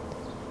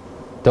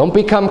 Don't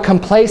become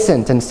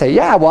complacent and say,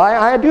 yeah, well,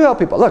 I do help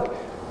people. Look,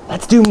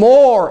 let's do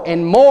more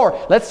and more.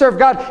 Let's serve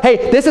God.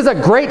 Hey, this is a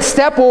great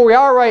step where we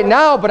are right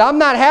now, but I'm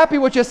not happy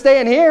with just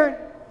staying here.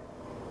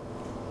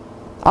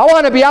 I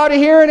want to be out of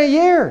here in a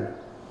year.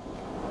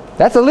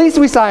 That's the least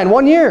we sign,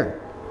 1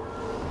 year.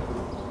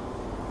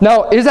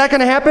 Now, is that going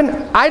to happen?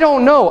 I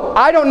don't know.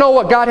 I don't know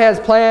what God has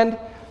planned,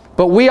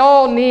 but we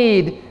all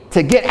need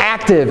to get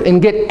active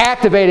and get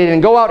activated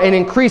and go out and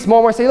increase more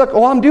and more. Say, look,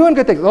 oh, I'm doing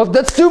good things. Well,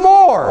 let's do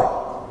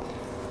more.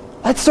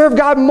 Let's serve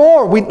God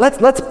more.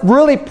 Let's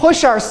really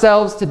push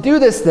ourselves to do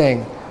this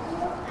thing.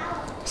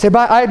 Say,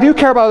 but I do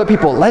care about other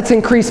people. Let's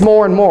increase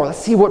more and more. Let's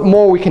see what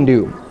more we can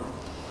do.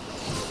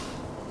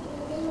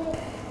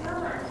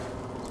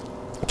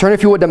 Turn,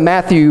 if you would, to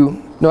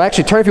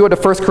turn, if you would, to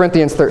 1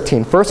 Corinthians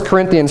 13. 1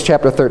 Corinthians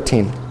chapter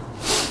 13. I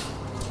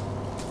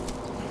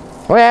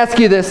want to ask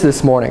you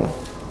this morning.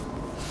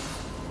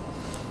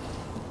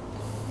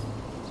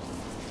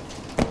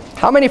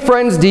 How many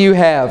friends do you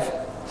have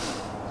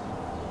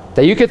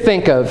that you could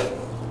think of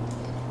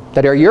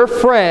that are your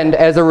friend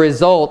as a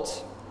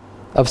result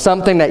of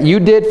something that you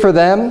did for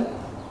them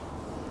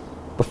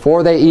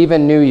before they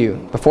even knew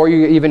you, before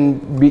you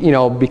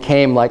even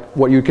became like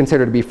what you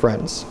consider to be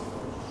friends?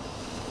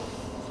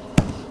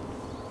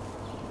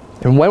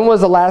 And when was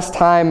the last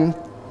time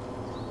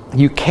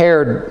you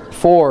cared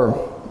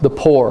for the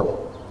poor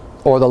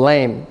or the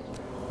lame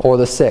or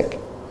the sick?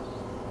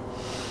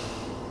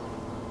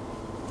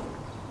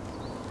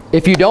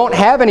 If you don't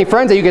have any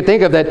friends that you could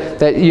think of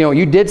that you know,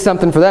 you did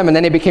something for them and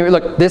then they became,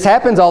 look, this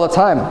happens all the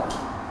time.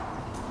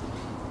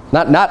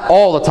 Not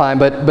all the time,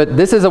 but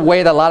this is a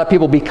way that a lot of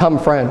people become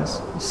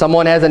friends.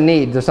 Someone has a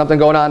need, there's something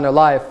going on in their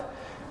life.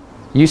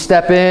 You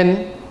step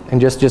in and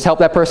just help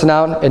that person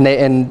out, and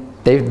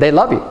they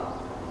love you.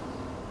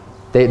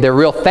 They're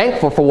real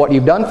thankful for what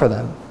you've done for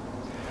them.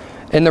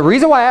 And the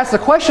reason why I ask the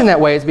question that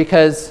way is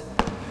because,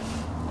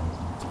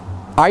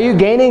 are you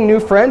gaining new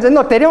friends? And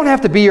look, they don't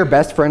have to be your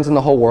best friends in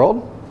the whole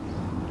world,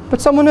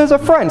 but someone who's a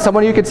friend,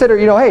 someone you consider,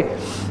 you know, hey,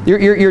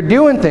 you're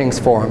doing things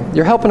for them.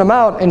 You're helping them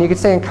out, and you can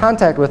stay in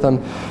contact with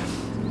them.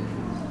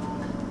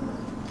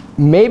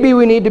 Maybe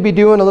we need to be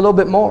doing a little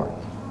bit more.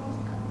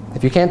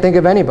 If you can't think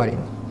of anybody,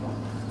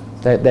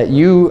 that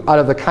you, out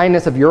of the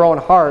kindness of your own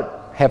heart,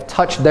 have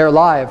touched their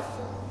life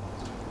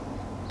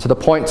to the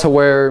point to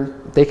where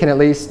they can at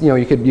least, you know,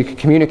 you could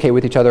communicate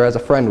with each other as a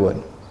friend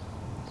would.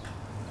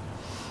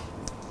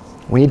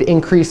 We need to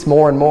increase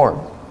more and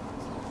more.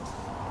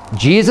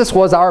 Jesus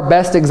was our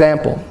best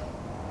example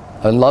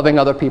in loving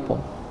other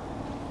people.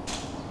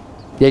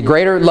 Yet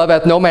greater love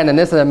hath no man than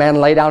this, that a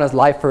man lay down his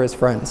life for his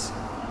friends.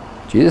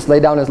 Jesus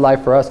laid down his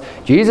life for us.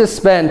 Jesus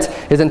spent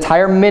his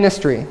entire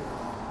ministry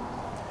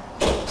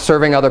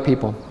serving other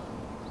people.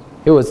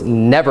 It was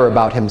never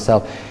about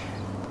himself.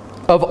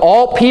 Of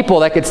all people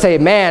that could say,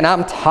 man,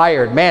 I'm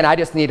tired. Man, I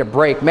just need a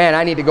break. Man,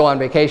 I need to go on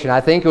vacation,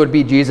 I think it would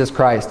be Jesus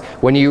Christ.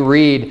 When you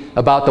read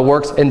about the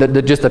works and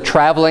just the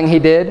traveling he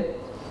did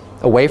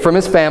away from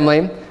his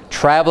family,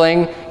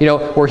 traveling, you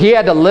know, where he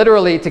had to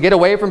literally, to get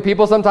away from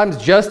people sometimes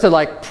just to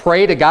like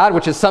pray to God,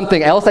 which is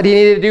something else that he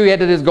needed to do. He had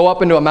to just go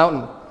up into a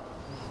mountain.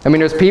 I mean,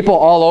 there's people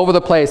all over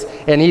the place,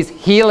 and he's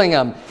healing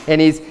them, and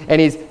he's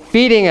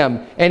feeding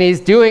them, and he's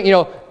doing, you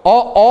know,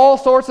 all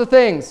sorts of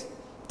things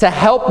to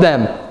help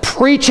them,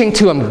 preaching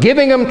to them,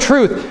 giving them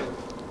truth,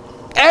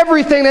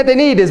 everything that they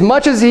need, as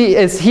much as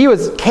he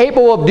was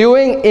capable of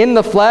doing in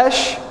the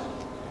flesh,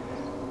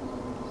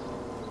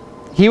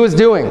 he was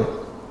doing.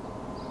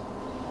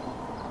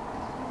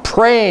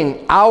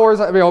 Praying hours,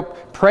 you know,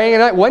 praying at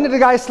night. When did the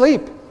guy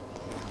sleep?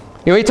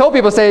 You know, he told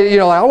people, say, you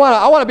know, I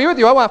want to be with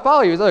you, I want to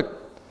follow you. He's like,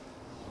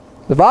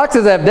 the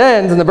foxes have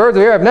dens and the birds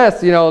of the air have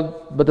nests, you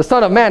know, but the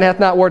Son of Man hath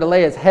not where to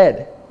lay his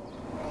head.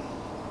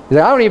 He's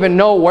like, I don't even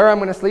know where I'm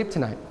going to sleep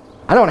tonight.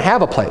 I don't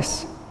have a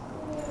place.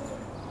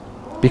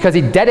 Because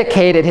he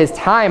dedicated his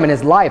time and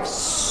his life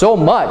so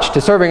much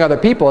to serving other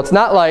people. It's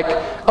not like,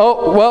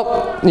 oh,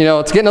 well, you know,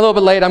 it's getting a little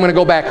bit late, I'm going to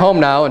go back home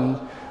now and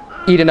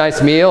eat a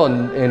nice meal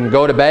and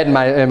go to bed in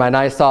my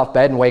nice soft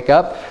bed and wake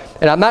up.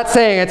 And I'm not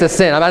saying it's a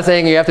sin. I'm not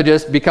saying you have to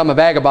just become a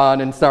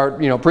vagabond and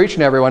start, you know, preaching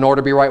to everyone in order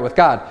to be right with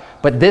God.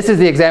 But this is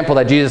the example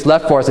that Jesus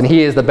left for us, and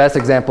he is the best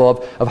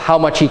example of how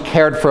much he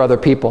cared for other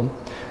people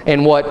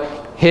and what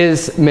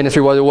his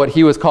ministry was, what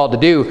he was called to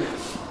do.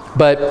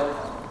 But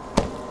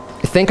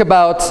think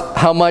about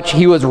how much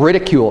he was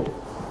ridiculed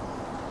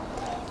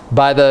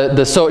by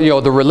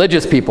the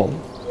religious people,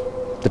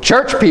 the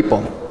church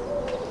people,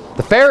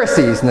 the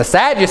Pharisees and the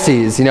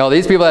Sadducees, you know,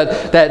 these people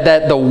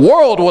that the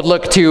world would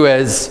look to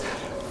as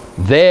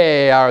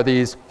they are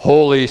these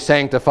holy,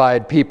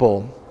 sanctified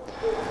people.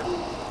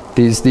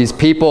 These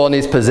people in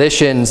these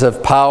positions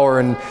of power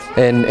and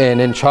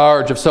in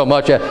charge of so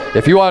much.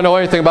 If you want to know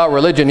anything about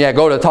religion, yeah,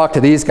 go to talk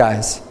to these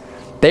guys.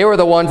 They were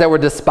the ones that were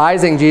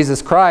despising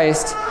Jesus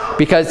Christ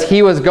because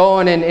he was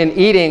going and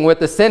eating with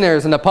the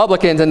sinners and the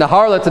publicans and the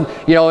harlots and,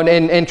 you know,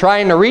 and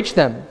trying to reach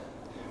them.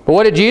 But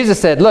what did Jesus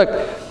say? Look,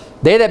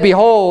 they that be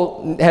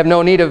whole have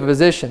no need of a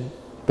physician,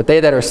 but they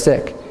that are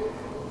sick.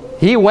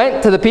 He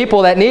went to the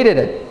people that needed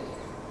it.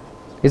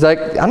 He's like,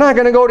 I'm not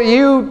going to go to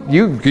you.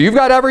 You've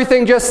got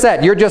everything just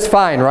set. You're just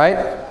fine,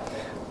 right?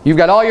 You've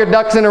got all your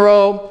ducks in a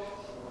row.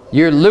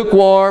 You're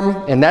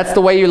lukewarm, and that's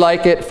the way you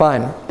like it.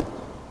 Fine.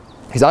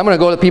 He said, I'm going to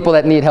go to the people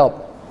that need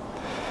help.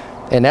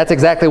 And that's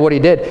exactly what he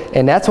did.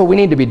 And that's what we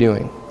need to be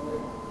doing.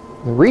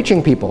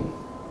 Reaching people.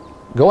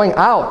 Going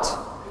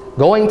out.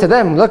 Going to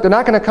them. Look, they're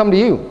not going to come to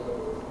you.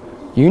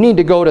 You need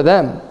to go to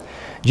them.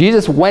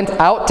 Jesus went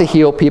out to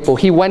heal people.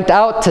 He went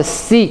out to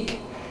seek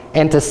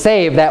and to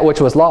save that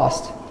which was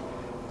lost.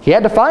 He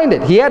had to find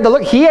it. He had to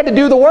look. He had to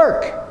do the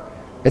work.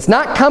 It's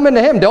not coming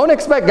to him. Don't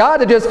expect God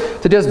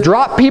to just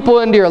drop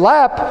people into your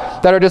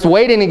lap that are just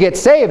waiting to get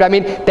saved. I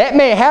mean, that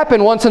may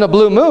happen once in a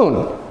blue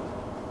moon.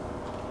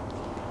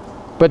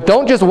 But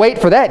don't just wait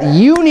for that.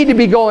 You need to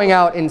be going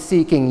out and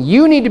seeking.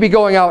 You need to be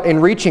going out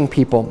and reaching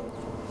people.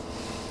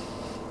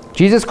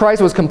 Jesus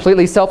Christ was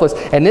completely selfless.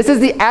 And this is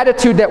the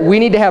attitude that we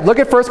need to have. Look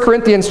at 1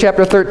 Corinthians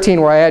chapter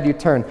 13 where I had you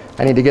turn.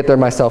 I need to get there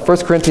myself. 1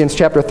 Corinthians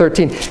chapter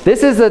 13.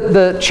 This is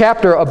the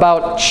chapter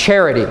about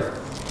charity.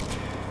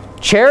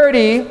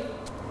 Charity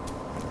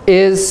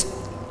is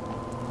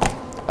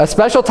a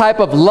special type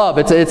of love.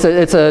 It's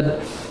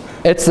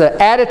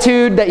an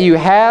attitude that you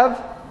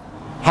have,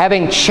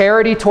 having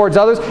charity towards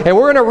others. And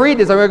we're going to read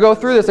this. I'm going to go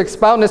through this,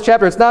 expound this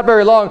chapter. It's not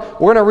very long.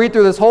 We're going to read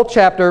through this whole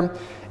chapter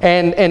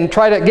and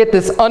try to get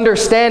this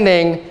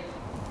understanding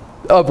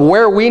of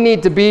where we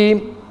need to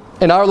be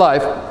in our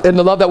life and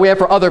the love that we have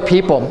for other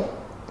people.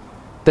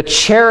 The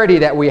charity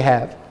that we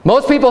have.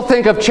 Most people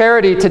think of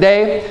charity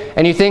today,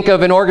 and you think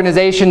of an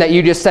organization that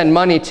you just send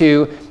money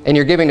to, and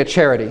you're giving to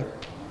charity.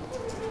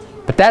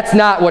 But that's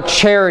not what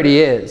charity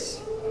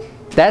is.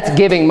 That's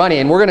giving money,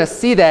 and we're going to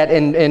see that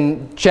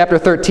in chapter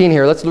 13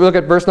 here. Let's look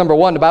at verse number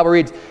 1. The Bible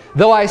reads,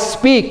 "Though I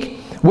speak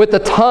with the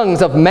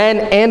tongues of men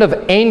and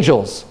of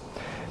angels,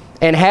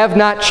 and have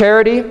not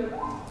charity,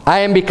 I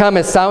am become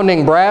as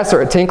sounding brass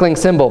or a tinkling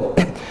cymbal.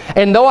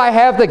 And though I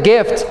have the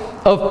gift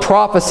of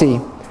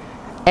prophecy,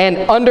 and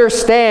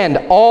understand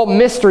all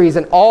mysteries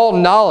and all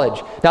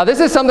knowledge." Now this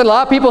is something a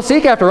lot of people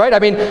seek after, right? I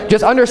mean,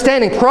 just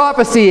understanding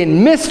prophecy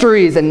and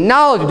mysteries and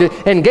knowledge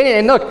and getting,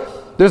 and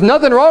look, there's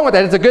nothing wrong with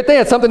that. It's a good thing.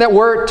 It's something that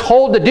we're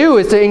told to do,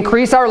 is to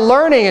increase our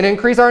learning and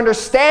increase our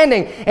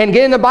understanding and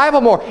get in the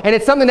Bible more. And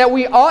it's something that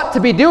we ought to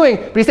be doing.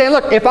 But he's saying,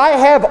 look, if I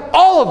have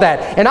all of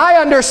that and I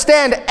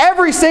understand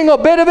every single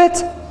bit of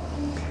it,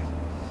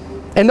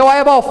 and though I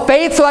have all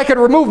faith so I could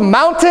remove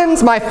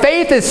mountains, my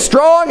faith is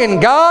strong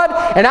in God,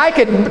 and I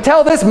could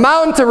tell this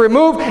mountain to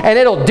remove, and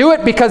it'll do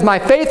it because my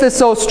faith is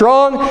so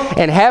strong,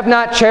 and have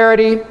not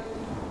charity,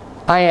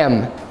 I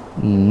am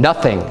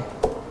nothing.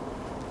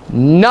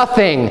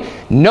 Nothing.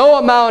 No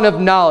amount of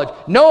knowledge,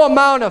 no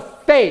amount of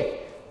faith.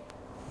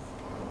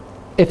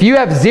 If you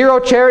have zero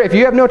charity, if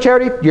you have no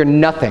charity, you're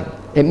nothing.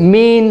 It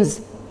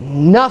means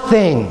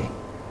nothing.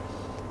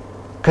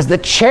 Because the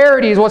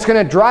charity is what's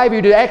going to drive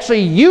you to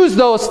actually use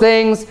those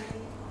things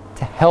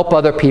to help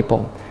other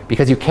people.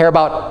 Because you care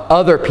about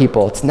other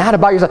people. It's not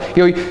about yourself.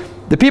 You know,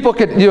 the people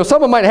could, you know,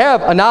 someone might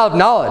have a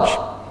knowledge,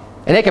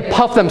 and they could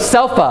puff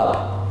themselves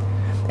up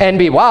and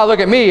be, wow, look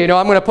at me. You know,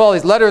 I'm going to put all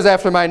these letters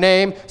after my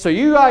name, so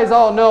you guys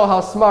all know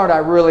how smart I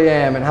really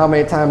am, and how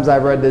many times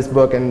I've read this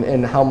book,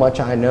 and how much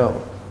I know.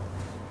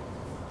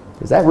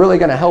 Is that really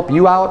going to help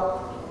you out?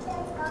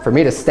 For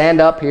me to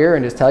stand up here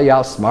and just tell you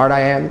how smart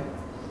I am?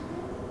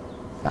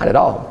 Not at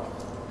all.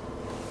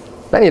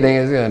 If anything,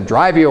 it's going to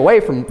drive you away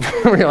from,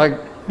 you're like,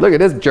 look at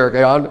this jerk, you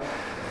know,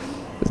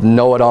 this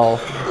know-it-all.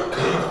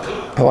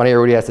 I want to hear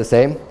what he has to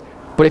say.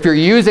 But if you're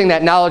using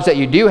that knowledge that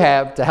you do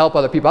have to help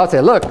other people out,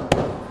 say, look,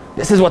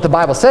 this is what the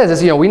Bible says.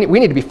 This, you know, we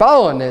need to be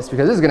following this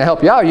because this is going to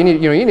help you out. You need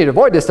to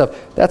avoid this stuff.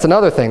 That's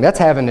another thing. That's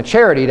having the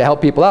charity to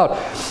help people out.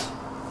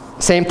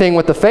 Same thing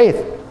with the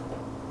faith.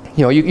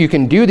 You know, you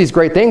can do these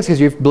great things because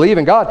you believe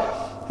in God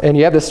and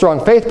you have this strong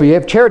faith, but you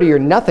have charity, you're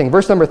nothing.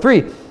 Verse number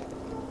 3.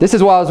 This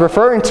is what I was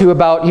referring to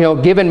about, you know,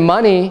 giving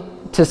money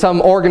to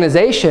some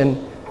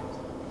organization.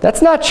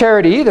 That's not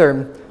charity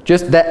either,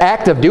 just the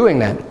act of doing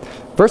that.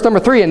 Verse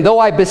number 3, "And though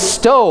I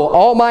bestow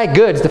all my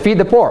goods to feed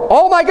the poor."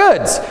 All my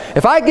goods.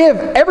 If I give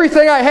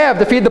everything I have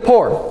to feed the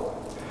poor.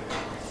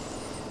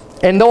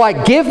 "And though I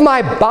give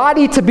my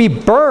body to be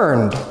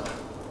burned,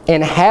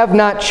 and have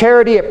not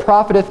charity, it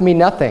profiteth me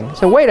nothing."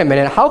 So wait a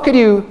minute, how could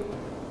you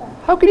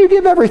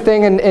give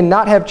everything and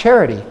not have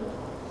charity?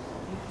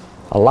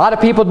 A lot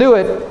of people do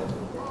it.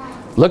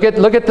 Look at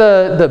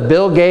the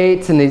Bill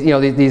Gates and these, you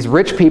know, these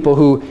rich people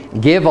who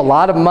give a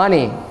lot of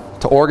money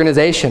to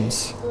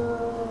organizations,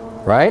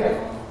 right?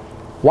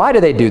 Why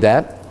do they do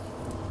that?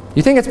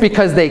 You think it's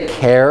because they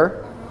care?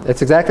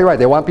 That's exactly right.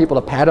 They want people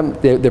to pat them.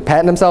 They're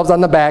patting themselves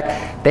on the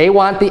back. They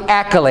want the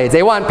accolades.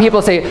 They want people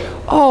to say,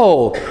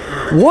 "Oh,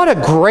 what a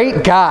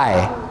great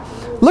guy!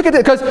 Look at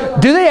it." Because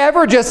do they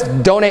ever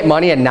just donate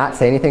money and not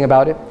say anything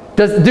about it?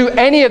 Do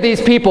any of these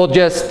people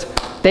just?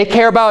 They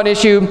care about an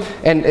issue,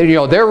 and you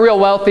know they're real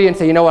wealthy, and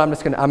say, you know what,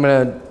 I'm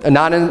gonna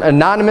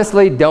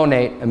anonymously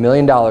donate $1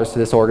 million to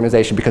this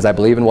organization because I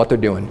believe in what they're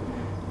doing.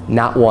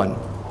 Not one.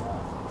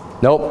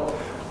 Nope.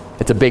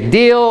 It's a big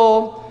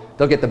deal.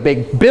 They'll get the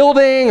big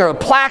building or a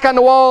plaque on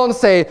the wall and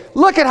say,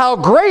 look at how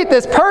great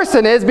this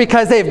person is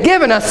because they've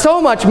given us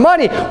so much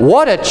money.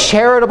 What a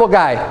charitable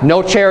guy.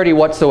 No charity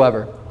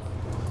whatsoever.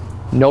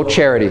 No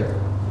charity.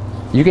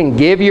 You can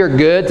give your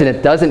goods, and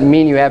it doesn't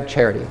mean you have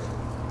charity.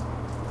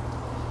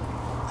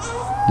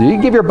 Do you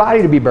give your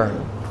body to be burned?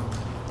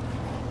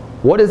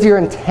 What is your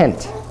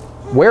intent?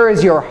 Where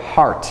is your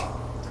heart?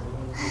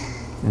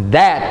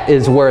 That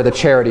is where the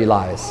charity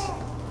lies.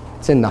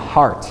 It's in the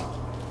heart.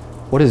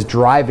 What is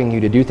driving you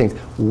to do things?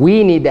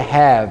 We need to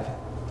have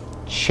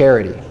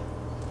charity.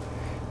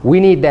 We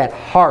need that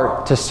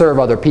heart to serve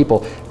other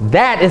people.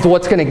 That is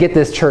what's going to get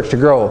this church to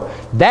grow.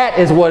 That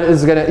is what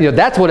is going to, you know,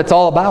 that's what it's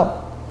all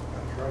about.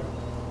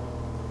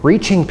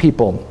 Reaching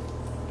people.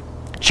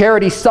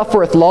 Charity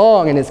suffereth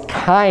long and is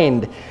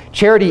kind.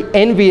 Charity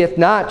envieth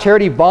not.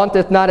 Charity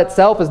vaunteth not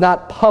itself, is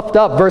not puffed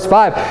up. Verse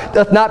 5,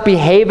 doth not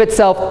behave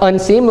itself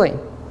unseemly.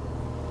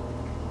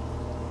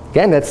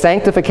 Again, that's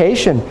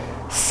sanctification.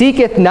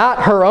 Seeketh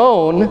not her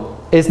own,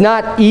 is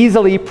not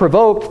easily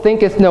provoked,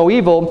 thinketh no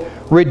evil,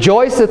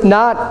 rejoiceth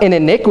not in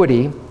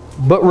iniquity,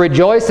 but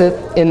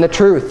rejoiceth in the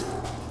truth.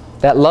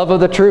 That love of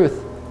the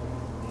truth.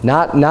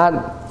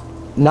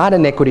 Not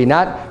iniquity,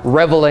 not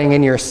reveling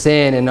in your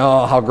sin and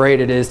oh how great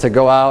it is to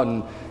go out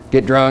and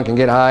get drunk and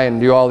get high and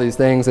do all these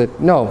things.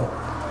 No.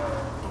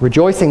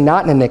 Rejoicing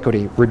not in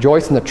iniquity,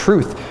 rejoice in the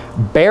truth.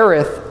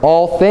 Beareth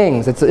all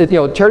things. You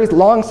know, charity's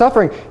long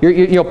suffering.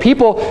 You know,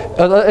 people,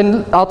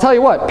 and I'll tell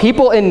you what,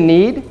 people in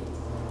need,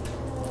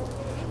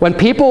 when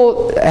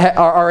people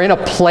are in a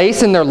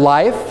place in their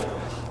life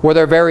where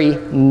they're very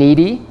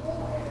needy,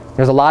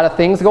 there's a lot of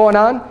things going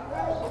on,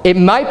 it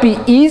might be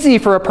easy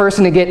for a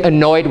person to get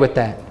annoyed with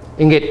that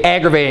and get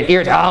aggravated,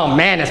 irritated. Oh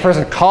man, this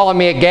person's calling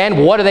me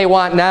again. What do they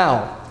want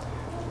now?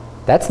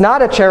 That's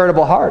not a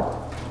charitable heart.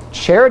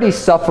 Charity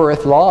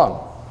suffereth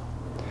long.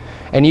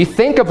 And you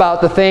think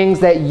about the things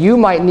that you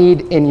might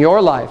need in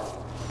your life.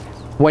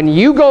 When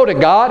you go to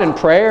God in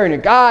prayer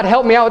and God,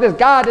 help me out with this.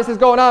 God, this is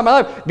going on in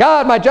my life.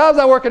 God, my job's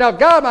not working out.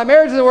 God, my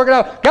marriage isn't working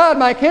out. God,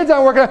 my kids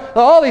aren't working out.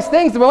 All these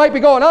things that might be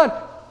going on.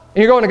 And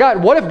you're going to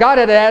God. What if God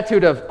had an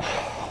attitude of,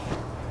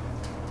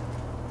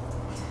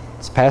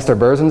 it's Pastor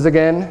Berzins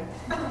again?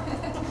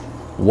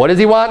 What does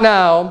he want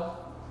now?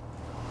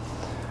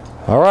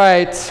 All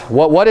right,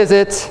 what is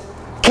it?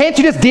 Can't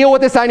you just deal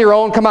with this on your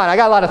own? Come on, I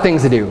got a lot of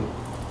things to do.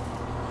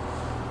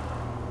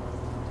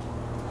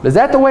 Is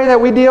that the way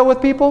that we deal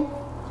with people?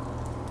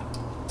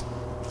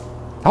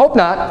 I hope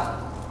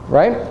not,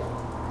 right?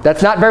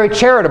 That's not very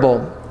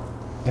charitable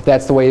if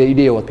that's the way that you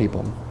deal with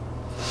people.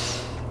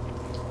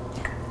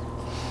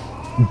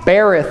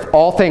 Beareth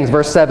all things,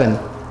 verse 7.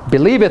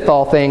 Believeth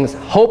all things,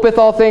 hopeth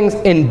all things,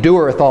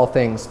 endureth all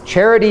things.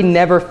 Charity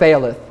never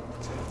faileth.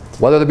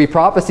 Whether there be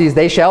prophecies,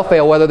 they shall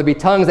fail. Whether there be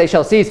tongues, they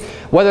shall cease.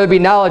 Whether there be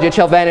knowledge, it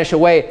shall vanish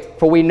away.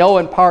 For we know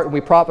in part, and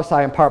we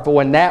prophesy in part. But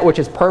when that which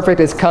is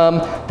perfect is come,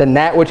 then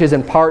that which is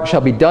in part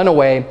shall be done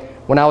away.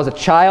 When I was a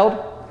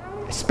child,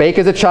 I spake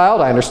as a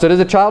child, I understood as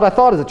a child, I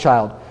thought as a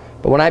child.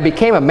 But when I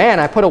became a man,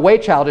 I put away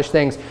childish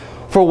things.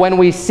 For when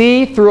we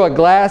see through a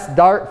glass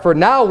for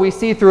now we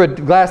see through a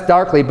glass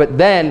darkly, but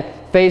then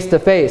face to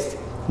face.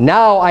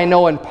 Now I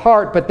know in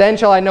part, but then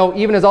shall I know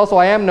even as also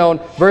I am known.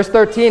 Verse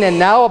 13, and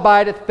now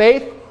abideth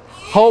faith,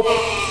 hope,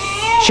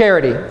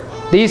 charity.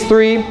 These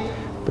three,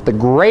 but the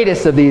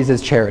greatest of these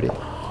is charity.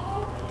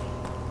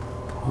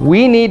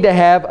 We need to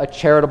have a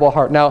charitable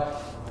heart. Now,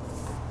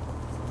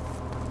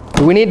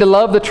 do we need to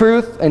love the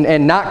truth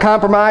and not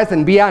compromise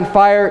and be on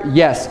fire?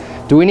 Yes.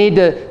 Do we need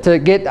to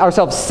get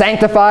ourselves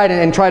sanctified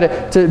and try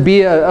to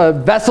be a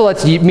vessel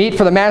that's meet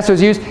for the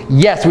Master's use?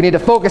 Yes, we need to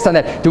focus on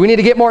that. Do we need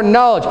to get more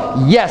knowledge?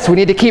 Yes, we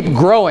need to keep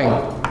growing.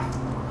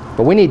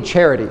 But we need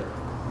charity.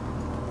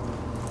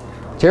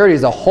 Charity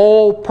is the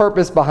whole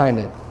purpose behind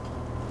it.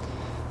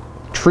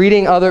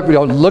 Treating other,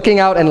 looking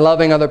out and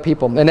loving other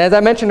people. And as I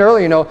mentioned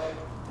earlier,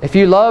 if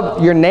you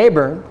love your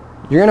neighbor,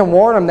 you're going to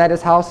warn him that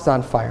his house is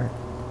on fire.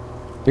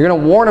 You're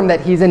going to warn him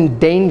that he's in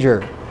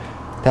danger.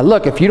 That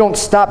look, if you don't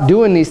stop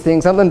doing these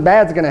things, something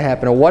bad's going to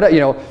happen. Or what, if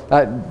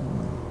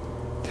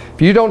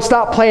you don't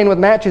stop playing with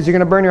matches, you're going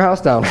to burn your house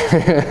down,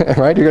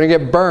 right? You're going to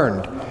get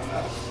burned.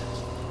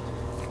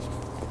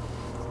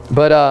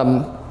 But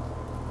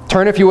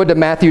turn, if you would, to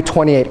Matthew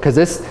 28, because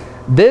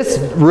this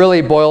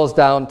really boils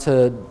down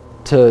to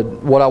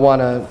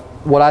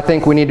what I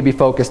think we need to be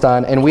focused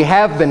on, and we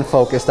have been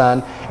focused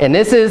on. And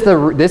this is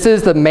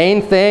the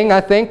main thing,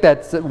 I think,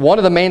 that's one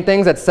of the main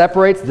things that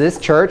separates this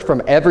church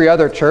from every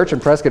other church in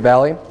Prescott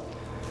Valley.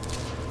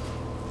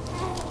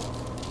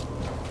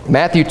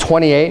 Matthew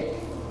 28,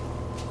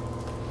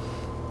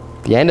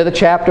 the end of the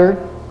chapter,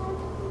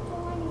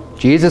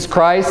 Jesus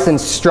Christ's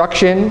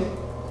instruction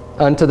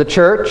unto the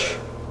church,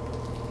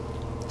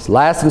 his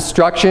last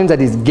instructions that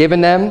he's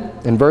given them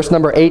in verse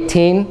number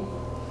 18.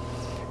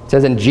 It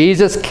says, and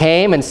Jesus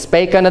came and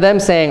spake unto them,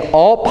 saying,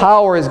 all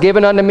power is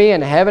given unto me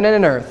in heaven and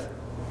in earth.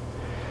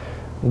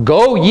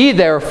 Go ye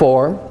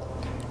therefore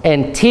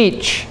and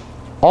teach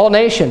all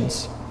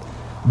nations,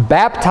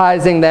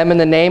 baptizing them in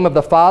the name of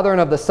the Father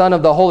and of the Son and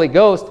of the Holy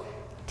Ghost,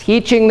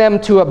 teaching them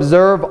to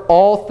observe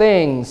all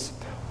things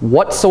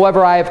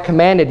whatsoever I have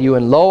commanded you.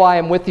 And lo, I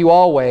am with you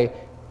always,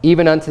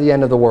 even unto the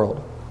end of the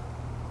world.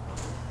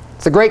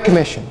 It's a great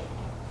commission.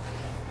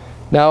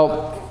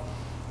 Now,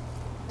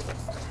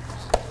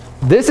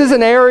 this is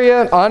an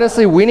area,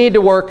 honestly, we need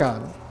to work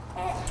on.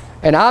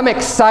 And I'm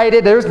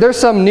excited. There's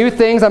some new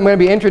things I'm going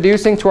to be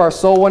introducing to our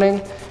soul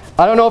winning.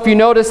 I don't know if you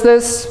noticed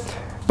this,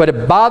 but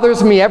it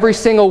bothers me every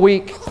single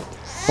week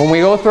when we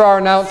go through our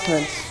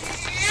announcements.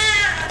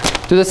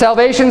 Do the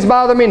salvations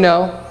bother me?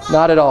 No,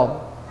 not at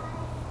all.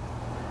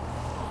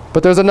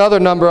 But there's another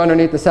number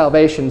underneath the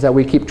salvations that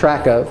we keep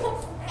track of.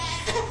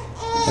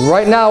 And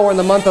right now we're in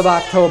the month of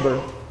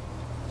October.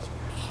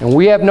 And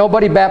we have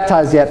nobody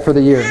baptized yet for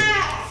the year.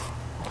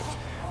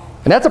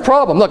 And that's a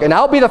problem. Look, and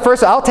I'll be the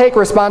first, I'll take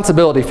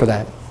responsibility for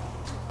that.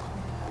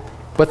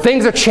 But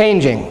things are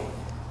changing.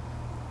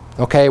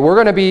 Okay, we're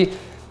going to be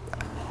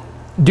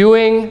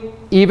doing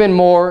even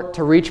more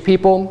to reach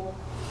people.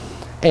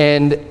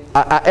 And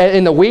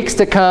in the weeks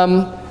to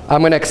come,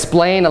 I'm going to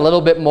explain a little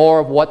bit more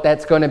of what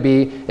that's going to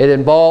be. It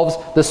involves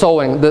the soul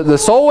winning. The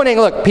soul winning,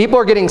 look, people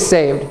are getting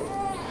saved.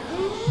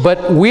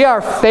 But we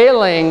are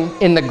failing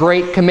in the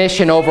Great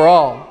Commission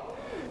overall.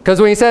 Because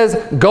when he says,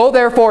 go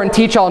therefore and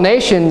teach all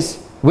nations,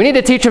 we need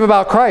to teach them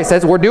about Christ.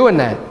 We're doing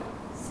that.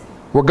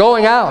 We're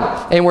going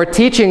out and we're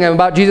teaching them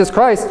about Jesus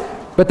Christ.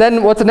 But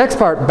then what's the next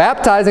part?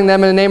 Baptizing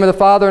them in the name of the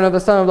Father and of the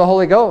Son and of the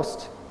Holy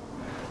Ghost.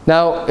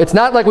 Now, it's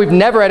not like we've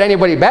never had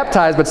anybody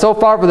baptized, but so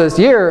far for this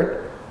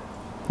year,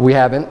 we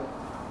haven't.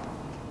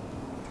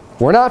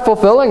 we're not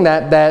fulfilling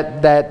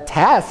that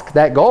task,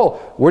 that goal.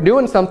 We're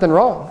doing something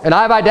wrong. And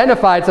I've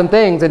identified some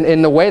things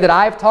in the way that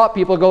I've taught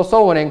people to go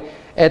soul winning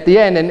at the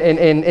end,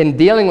 in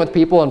dealing with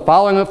people and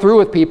following through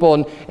with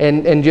people,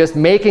 and just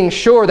making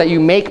sure that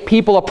you make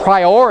people a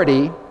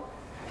priority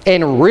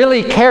and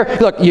really care.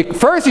 Look,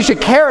 first you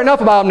should care enough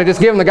about them to just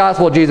give them the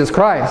gospel of Jesus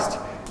Christ.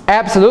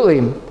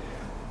 Absolutely.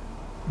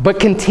 But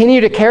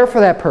continue to care for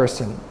that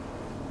person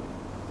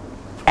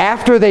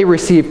after they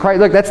receive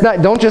Christ. Look,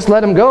 don't just let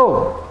them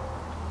go.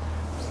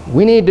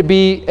 We need to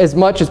be, as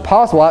much as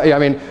possible, I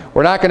mean,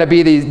 we're not going to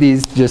be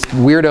these just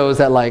weirdos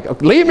that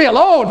like, leave me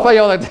alone,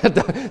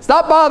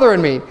 stop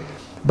bothering me.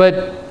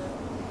 But,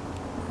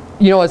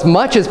 as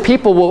much as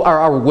people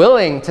are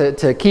willing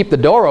to keep the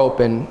door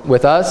open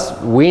with us,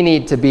 we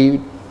need to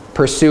be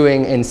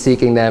pursuing and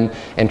seeking them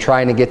and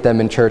trying to get them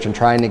in church and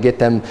trying to get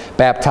them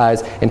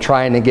baptized and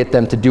trying to get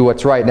them to do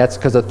what's right. And that's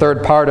because the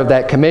third part of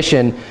that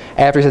commission,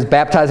 after he says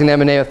baptizing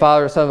them in the name of the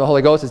Father, the Son, and the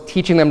Holy Ghost, is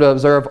teaching them to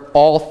observe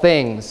all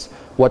things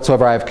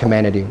whatsoever I have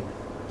commanded you.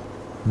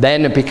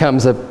 Then it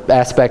becomes an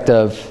aspect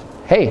of,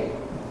 hey,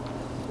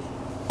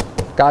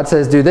 God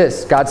says do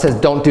this. God says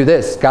don't do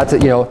this. God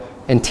says,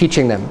 and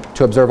teaching them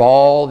to observe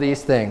all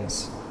these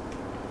things.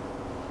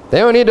 They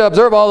don't need to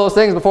observe all those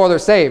things before they're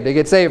saved. They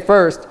get saved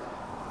first,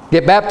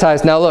 get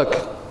baptized. Now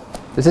look,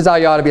 this is how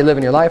you ought to be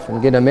living your life,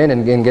 and get them in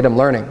and get them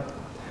learning.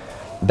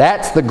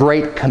 That's the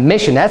Great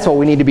Commission. That's what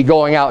we need to be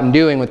going out and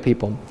doing with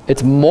people.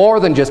 It's more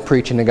than just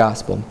preaching the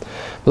gospel.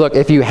 Look,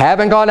 if you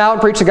haven't gone out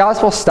and preached the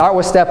gospel, start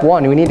with step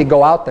one. We need to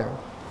go out there.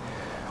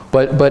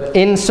 But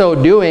in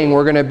so doing,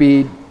 we're going to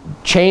be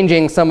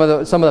changing some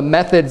of the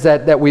methods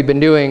that we've been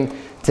doing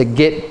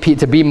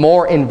to be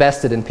more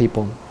invested in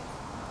people,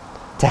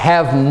 to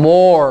have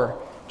more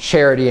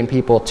charity in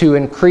people, to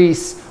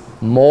increase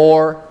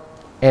more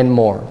and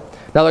more.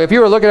 Now, look, if you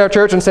were looking at our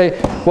church and say,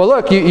 well,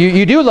 look,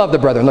 you do love the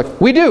brethren. Look,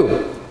 we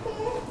do.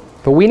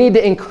 But we need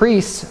to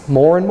increase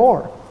more and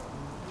more.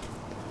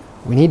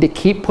 We need to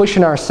keep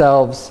pushing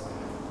ourselves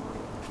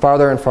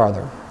farther and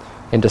farther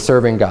into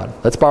serving God.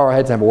 Let's bow our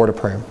heads and have a word of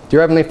prayer.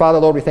 Dear Heavenly Father,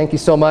 Lord, we thank you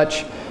so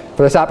much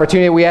for this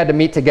opportunity we had to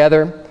meet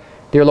together.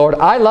 Dear Lord,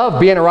 I love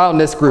being around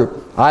this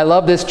group. I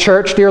love this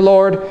church, dear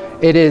Lord.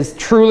 It is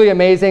truly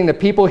amazing. The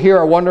people here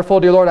are wonderful,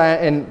 dear Lord,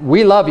 and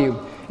we love you.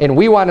 And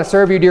we want to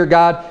serve you, dear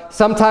God.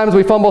 Sometimes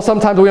we fumble,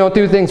 sometimes we don't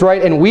do things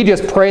right, and we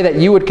just pray that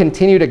you would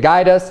continue to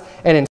guide us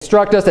and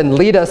instruct us and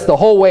lead us the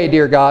whole way,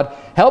 dear God.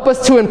 Help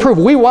us to improve.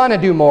 We want to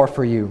do more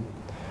for you.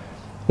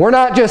 We're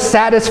not just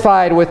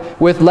satisfied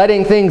with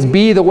letting things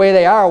be the way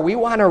they are. We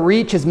want to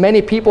reach as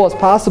many people as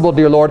possible,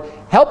 dear Lord.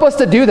 Help us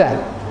to do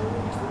that.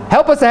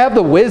 Help us to have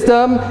the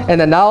wisdom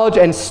and the knowledge,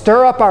 and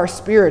stir up our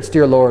spirits,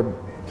 dear Lord,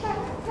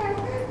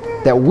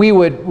 that we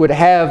would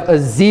have a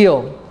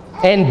zeal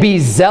and be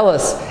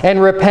zealous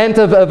and repent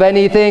of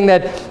anything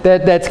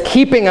that's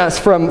keeping us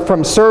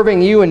from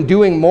serving you and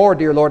doing more,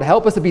 dear Lord.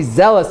 Help us to be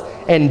zealous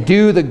and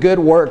do the good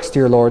works,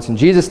 dear Lord. In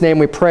Jesus' name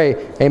we pray,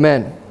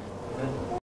 amen.